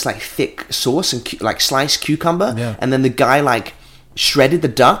 and it had this like thick sauce and like sliced cucumber, Yeah. and then the guy like shredded the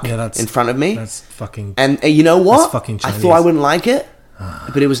duck in front of me. That's fucking. And you know what? That's fucking I Chinese. thought I wouldn't like it,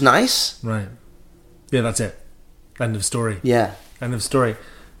 but it was nice. Right. Yeah, that's it. End of story. Yeah. End of story.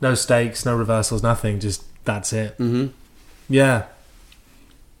 No stakes, no reversals, nothing. Just that's it. Mm-hmm. Yeah.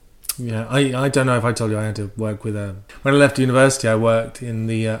 Yeah. I don't know if I told you I had to work with a. When I left university, I worked in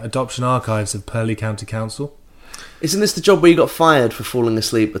the adoption archives of Purley County Council. Isn't this the job where you got fired for falling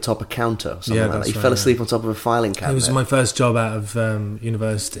asleep atop a counter or something Yeah, like that? that's You right, fell yeah. asleep on top of a filing cabinet. It was my first job out of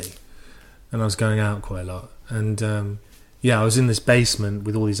university, and I was going out quite a lot. And I was in this basement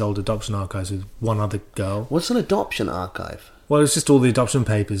with all these old adoption archives with one other girl. What's an adoption archive? Well, it was just all the adoption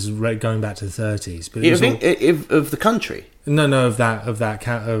papers going back to the 30s. But You think of the country? No,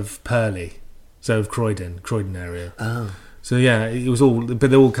 of Purley, so of Croydon area. Oh. So yeah, it was all, but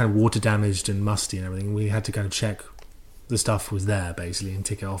they're all kind of water damaged and musty and everything. We had to kind of check the stuff was there basically and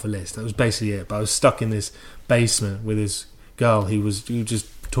tick it off a list. That was basically it. But I was stuck in this basement with this girl who just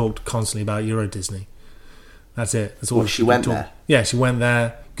talked constantly about Euro Disney. That's it. That's all. Well, she went there. Yeah, she went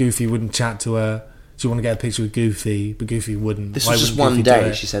there. Goofy wouldn't chat to her. She wanted to get a picture with Goofy, but Goofy wouldn't. This Why was just wouldn't one Goofy do day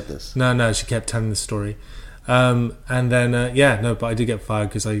it? she said this. No, she kept telling the story. And then, but I did get fired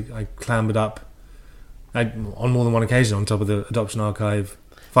because I clambered up on more than one occasion on top of the adoption archive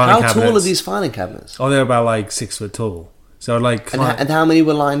filing How cabinets. tall are these filing cabinets? Oh, they're about like 6 foot tall. So I'd like climb. And how many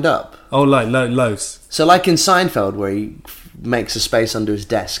were lined up? Oh, like loads. So like in Seinfeld where he makes a space under his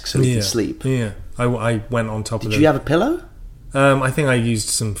desk so he Yeah, can sleep. Yeah, I went on top of Did them. you have a pillow? I think I used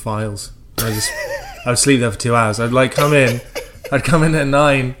some files. I would sleep there for 2 hours. I'd like come in. I'd come in at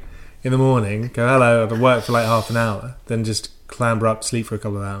 9 in the morning. Go hello. I'd work for like half an hour. Then just clamber up, sleep for a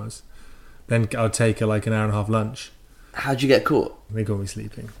couple of hours. Then I'd take like an hour and a half lunch. How'd you get caught? They got me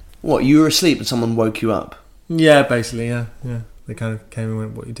sleeping. What, you were asleep and someone woke you up? Yeah, basically. Yeah. They kind of came and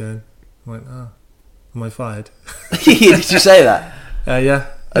went, "What are you doing?" I went, "Oh, am I fired?" Did you say that? Yeah.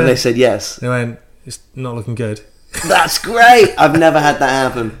 And they said yes. They went, "It's not looking good." That's great. I've never had that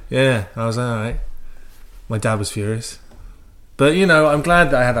happen. Yeah, I was like, all right. My dad was furious. But, I'm glad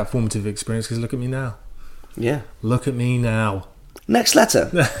that I had that formative experience because look at me now. Yeah. Look at me now. Next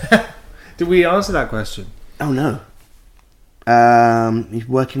letter. Did we answer that question? Oh no. You're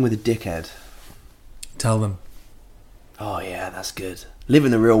working with a dickhead. Tell them. Oh yeah, that's good. Live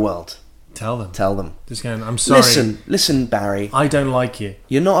in the real world. Tell them. Tell them. Just going, I'm sorry. Listen, Barry. I don't like you.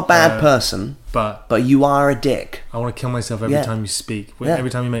 You're not a bad person, But but you are a dick. I want to kill myself every Yeah. time you speak. Yeah. Every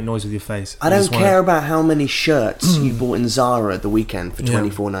time you make noise with your face. I don't just wanna- care about how many shirts you bought in Zara at the weekend for Yeah.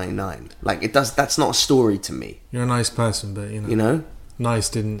 $24.99. Like it does. That's not a story to me. You're a nice person, but, You know. nice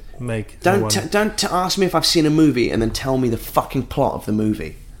didn't make... Don't everyone- ask me if I've seen a movie and then tell me the fucking plot of the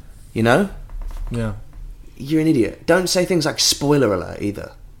movie. You know. Yeah. You're an idiot. Don't say things like spoiler alert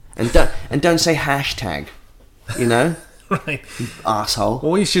either, and don't say hashtag. You know, Right. asshole.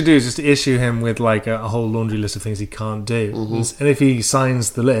 What you should do is just issue him with like a whole laundry list of things he can't do. Mm-hmm. And if he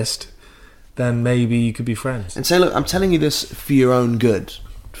signs the list, then maybe you could be friends. And say, look, I'm telling you this for your own good,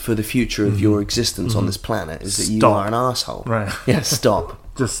 for the future of your existence on this planet, is that you Stop. are an asshole. Right. Yeah, stop.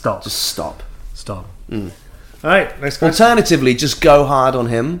 Just stop. Just stop. Stop. All right, next question. Alternatively, just go hard on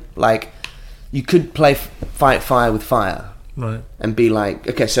him. Like, you could play fight fire with fire. Right. And be like,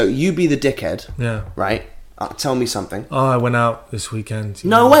 okay, so you be the dickhead, Yeah. right? Tell me something. Oh, I went out this weekend.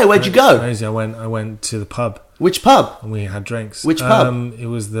 No way, where'd you It's go? Crazy. I went to the pub Which pub? and we had drinks. Which pub? It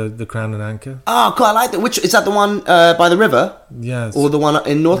was the Crown and Anchor. Oh, cool, I like that. Which is that the one by the river? Yeah. Or the one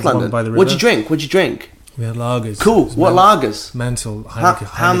in North The one London? by the What'd you river. drink? We had lagers. Cool. It was What lagers? Mental.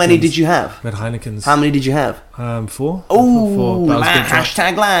 How many did you have? We had Heinekens. How many did you have? 4. Oh, Four. But I was a bit drunk.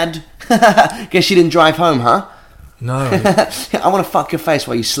 hashtag lad. Guess you didn't drive home, huh? No. I want to fuck your face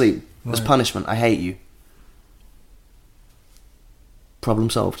while you sleep. As Right. punishment. I hate you. Problem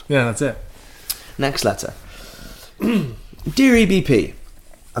solved. Yeah, that's it. Next letter. Dear EBP,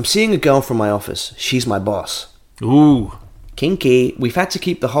 I'm seeing a girl from my office. She's my boss. Ooh. Kinky. We've had to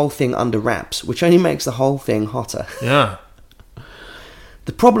keep the whole thing under wraps, which only makes the whole thing hotter. Yeah.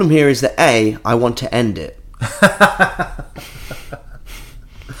 The problem here is that A, I want to end it.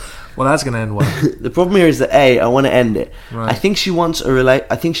 Well, that's going to end well. The problem here is that A, I want to end it. Right. I think she wants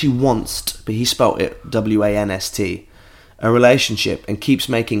but he spelt it WANST, a relationship, and keeps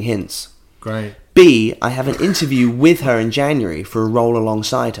making hints. Great. B, I have an interview with her in January for a role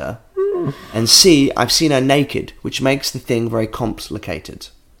alongside her. And C, I've seen her naked, which makes the thing very complicated.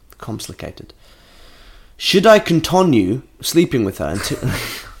 Should I continue sleeping with her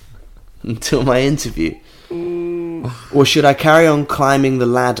until my interview? Or should I carry on climbing the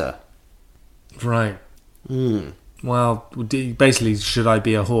ladder? Right. Well, basically, should I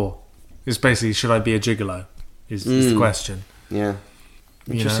be a whore? It's basically, should I be a gigolo? Is the question. Yeah.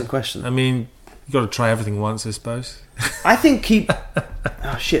 Interesting question. I mean, you got to try everything once, I suppose. I think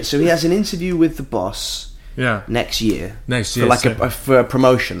oh shit! So he has an interview with the boss. Yeah. Next year. For like for a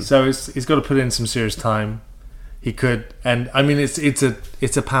promotion. So he's got to put in some serious time. He could, and I mean, it's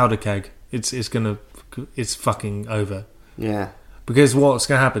a powder keg. It's fucking over. Yeah. Because what's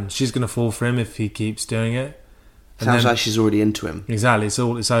going to happen? She's going to fall for him if he keeps doing it. Sounds like she's already into him. Exactly. It's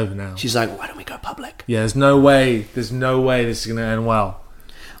over now. She's like, why don't we go public? Yeah. There's no way this is going to end well.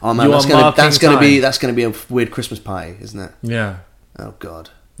 Oh man, that's gonna be a weird Christmas pie, isn't it? Yeah. Oh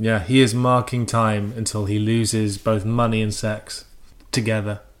god. Yeah, he is marking time until he loses both money and sex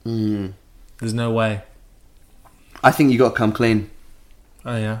together. There's no way. I think you got to come clean.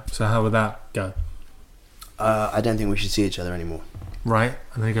 Oh yeah. So how would that go? I don't think we should see each other anymore. Right,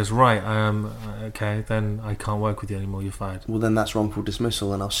 and then he goes, right, okay, then I can't work with you anymore. You're fired. Well, then that's wrongful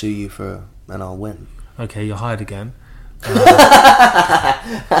dismissal, and I'll sue you and I'll win. Okay, you're hired again.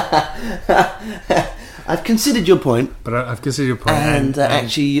 I've considered your point. But I've considered your point. And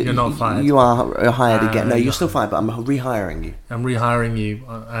actually, you're not fired. You are hired again. No, you're still fired, but I'm rehiring you. I'm rehiring you,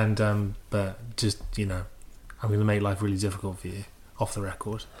 and but just, I'm going to make life really difficult for you, off the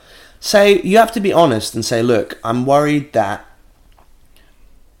record. Say, you have to be honest and say, look, I'm worried that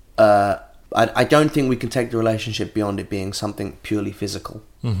I don't think we can take the relationship beyond it being something purely physical.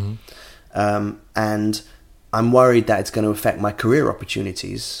 Mm-hmm. And I'm worried that it's going to affect my career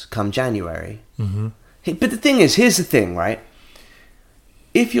opportunities come January. Mm-hmm. But the thing is, here's the thing, right?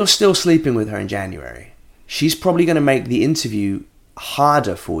 If you're still sleeping with her in January, she's probably going to make the interview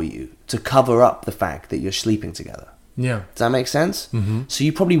harder for you to cover up the fact that you're sleeping together. Yeah. Does that make sense? Mm-hmm. So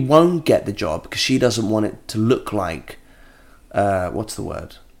you probably won't get the job because she doesn't want it to look like, what's the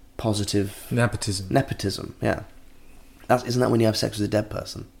word? Positive... Nepotism, yeah. Isn't that when you have sex with a dead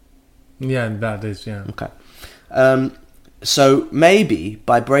person? Yeah, that is, yeah. Okay. So maybe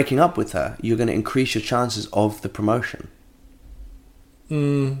by breaking up with her, you're going to increase your chances of the promotion.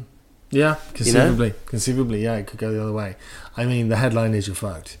 Yeah, conceivably, yeah, it could go the other way. I mean, the headline is you're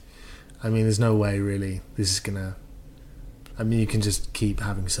fucked. I mean, there's no way really this is gonna... I mean, you can just keep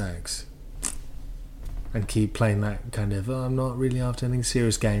having sex and keep playing that kind of, I'm not really after anything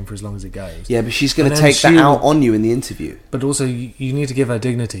serious game for as long as it goes. Yeah, but she's going to take that out on you in the interview. But also, you need to give her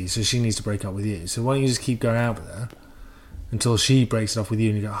dignity, so she needs to break up with you. So why don't you just keep going out with her until she breaks it off with you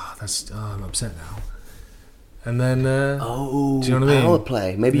and you go, I'm upset now. And then... do you know what I mean? Power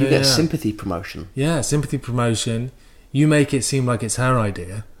play. Maybe you get sympathy promotion. Yeah, sympathy promotion. You make it seem like it's her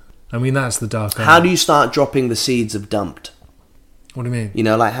idea. I mean, that's the dark art. How do you start dropping the seeds of dumped? What do you mean?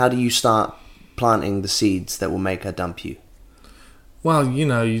 How do you start planting the seeds that will make her dump you? Well,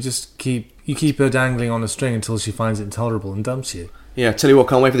 you just keep her dangling on a string until she finds it intolerable and dumps you. Yeah, tell you what,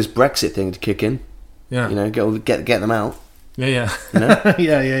 can't wait for this Brexit thing to kick in. Yeah. Get them out. Yeah.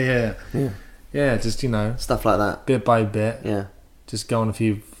 Yeah. Yeah, just, stuff like that. Bit by bit. Yeah. Just go on a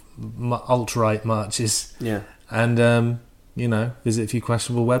few alt-right marches. Yeah. And, visit a few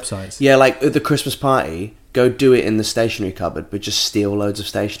questionable websites. Yeah, like at the Christmas party, go do it in the stationery cupboard, but just steal loads of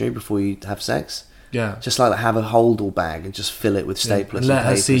stationery before you have sex. Yeah. Just like have a holdall bag and just fill it with staplers and let her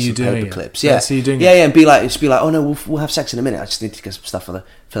papers see you and doing paper it. clips. Let Yeah. her see you doing it. Yeah, and be like, oh no, we'll have sex in a minute. I just need to get some stuff for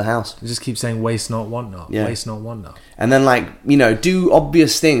the house. Just keep saying waste not, want not. Yeah. Waste not, want not. And then do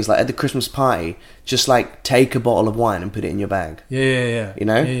obvious things like at the Christmas party, just like take a bottle of wine and put it in your bag. Yeah.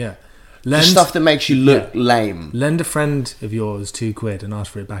 Yeah. Lend, just stuff that makes you look lame. Lend a friend of yours £2 and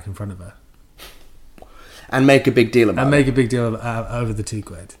ask for it back in front of her. And make a big deal about it. And make a big deal over the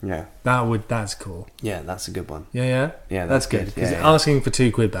 £2. Yeah. That's cool. Yeah, that's a good one. Yeah? Yeah, that's good. Because Yeah. asking for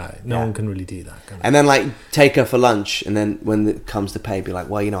 £2 back, no one can really do that. Can they? And then take her for lunch, and then when it comes to pay, be like,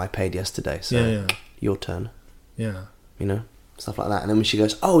 well, I paid yesterday, so your turn. Yeah. stuff like that. And then when she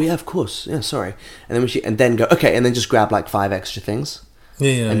goes, oh yeah, of course, yeah, sorry. And then go, okay, and then just grab like 5 extra things.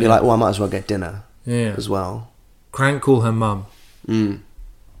 Yeah. And be like, well, I might as well get dinner. Yeah. As well. Crank call her mum. You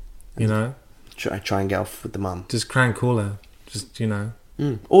know? Try and get off with the mum. Just crank call her. Just, you know.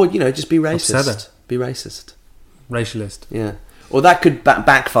 Or, you know, just be racist. Upset her. Be racist. Racialist. Yeah. Or that could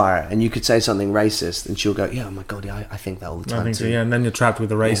backfire, and you could say something racist, and she'll go, yeah, oh my God, yeah, I think that all the time I think too. so, yeah. And then you're trapped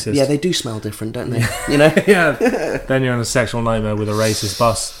with a racist. Yeah, they do smell different, don't they? You know? Yeah. Then you're in a sexual nightmare with a racist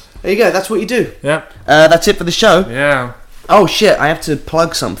boss. There you go, that's what you do. Yeah. That's it for the show. Yeah. Oh shit, I have to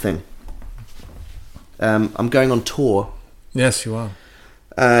plug something. I'm going on tour. Yes, you are.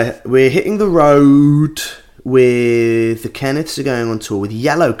 We're hitting the road with the Kenneths are going on tour with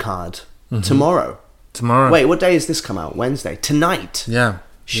Yellow Card tomorrow. Wait, what day is this come out? Wednesday. Tonight. Yeah.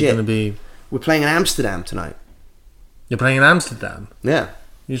 Shit. You're gonna be. We're playing in Amsterdam tonight. You're playing in Amsterdam. Yeah.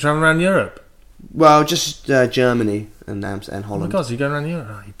 You're traveling around Europe. Well, just Germany and Holland. Oh my God, so you're going around Europe?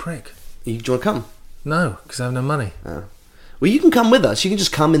 Oh, you prick. Do you want to come? No, because I have no money. Oh. Well, you can come with us. You can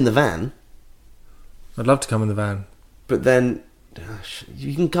just come in the van. I'd love to come in the van. But then,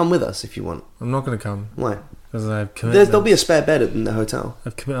 you can come with us if you want. I'm not going to come. Why? Because I have commitments. There'll be a spare bed in the hotel.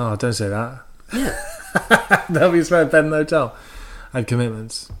 Oh, don't say that. Yeah. There'll be a spare bed in the hotel. I have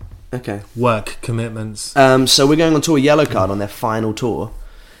commitments. Okay. Work commitments. So we're going on tour Yellow Card on their final tour.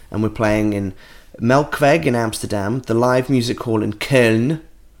 And we're playing in Melkweg in Amsterdam, the Live Music Hall in Köln,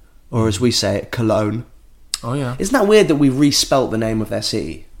 or as we say it, Cologne. Oh, yeah. Isn't that weird that we respelt the name of their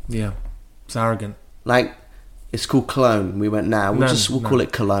city? Yeah. It's arrogant. Like, it's called Cologne. We went, we'll call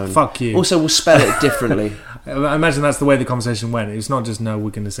it Cologne. Fuck you. Also, we'll spell it differently. I imagine that's the way the conversation went. It's not just, no, we're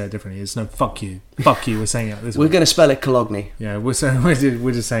going to say it differently. It's no, fuck you. Fuck you, we're saying it this way. We're going to spell it Cologne. Yeah, we're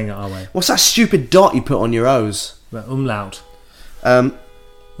just saying it our way. What's that stupid dot you put on your O's? The umlaut. The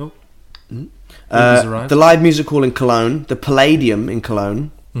Live Music Hall in Cologne, the Palladium in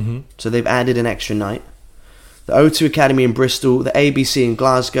Cologne, so they've added an extra night. The O2 Academy in Bristol, the ABC in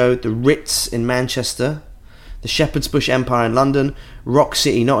Glasgow, the Ritz in Manchester, the Shepherd's Bush Empire in London, Rock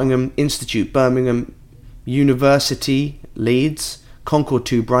City, Nottingham, Institute, Birmingham, University, Leeds, Concord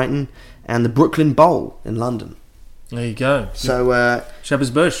 2, Brighton, and the Brooklyn Bowl in London. There you go. So, Shepherd's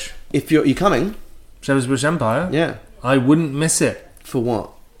Bush. If you're coming, Shepherd's Bush Empire. Yeah. I wouldn't miss it. For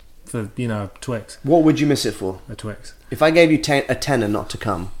what? For, Twix. What would you miss it for? A Twix. If I gave you a tenner not to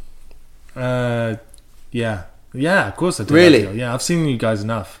come. Yeah. Yeah, of course I do. Really? Yeah, I've seen you guys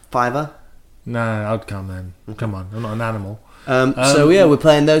enough. $5? No, I'd come then. Okay. Come on, I'm not an animal. So yeah, we're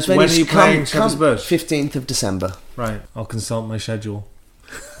playing those venues. When are you playing Shepherd's Bush? 15th of December. Right, I'll consult my schedule.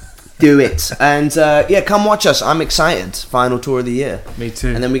 Do it. And come watch us. I'm excited. Final tour of the year. Me too.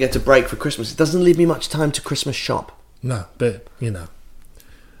 And then we get to break for Christmas. It doesn't leave me much time to Christmas shop. No, but,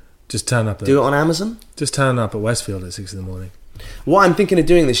 just turn up. Do it on Amazon? Just turn up at Westfield at 6 a.m. What I'm thinking of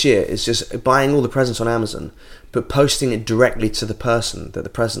doing this year is just buying all the presents on Amazon, but posting it directly to the person that the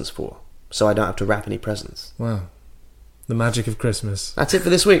present's for, so I don't have to wrap any presents. Wow. The magic of Christmas. That's it for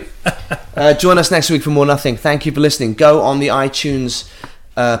this week. Join us next week for More Nothing. Thank you for listening. Go on the iTunes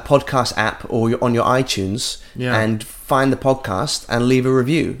podcast app or on your iTunes and find the podcast and leave a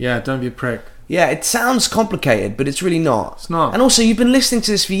review. Yeah, don't be a prick. Yeah, it sounds complicated, but it's really not. It's not. And also, you've been listening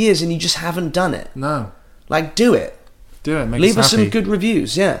to this for years and you just haven't done it. No. Like, do it. Do it. Make Leave us us happy. some good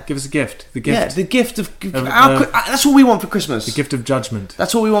reviews, yeah. Give us a gift. The gift. Yeah, the gift of... that's what we want for Christmas. The gift of judgment.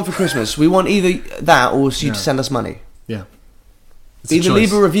 That's what we want for Christmas. We want either that or you to send us money. Yeah. It's Either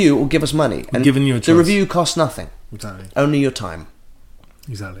leave a review or give us money. I'm giving you a choice. The review costs nothing. Exactly. Only your time.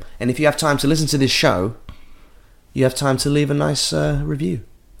 Exactly. And if you have time to listen to this show, you have time to leave a nice review.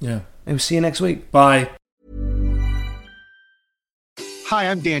 Yeah. And we'll see you next week. Bye.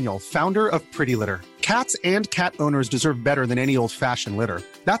 Hi, I'm Daniel, founder of Pretty Litter. Cats and cat owners deserve better than any old-fashioned litter.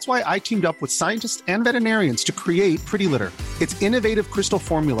 That's why I teamed up with scientists and veterinarians to create Pretty Litter. Its innovative crystal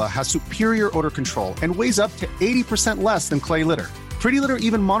formula has superior odor control and weighs up to 80% less than clay litter. Pretty Litter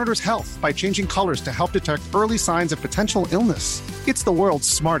even monitors health by changing colors to help detect early signs of potential illness. It's the world's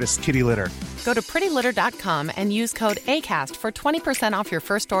smartest kitty litter. Go to prettylitter.com and use code ACAST for 20% off your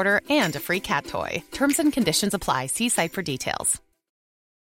first order and a free cat toy. Terms and conditions apply. See site for details.